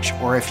Church,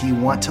 or if you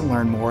want to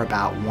learn more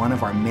about one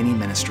of our many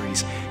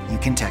ministries, you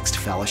can text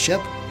Fellowship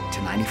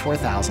to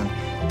 94,000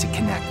 to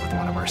connect with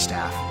one of our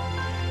staff.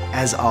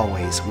 As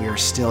always, we are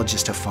still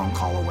just a phone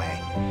call away.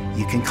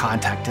 You can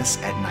contact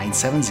us at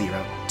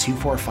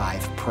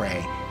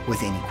 970-245-PRAY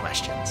with any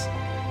questions.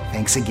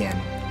 Thanks again.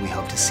 We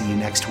hope to see you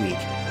next week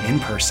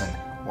in person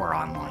or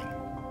online.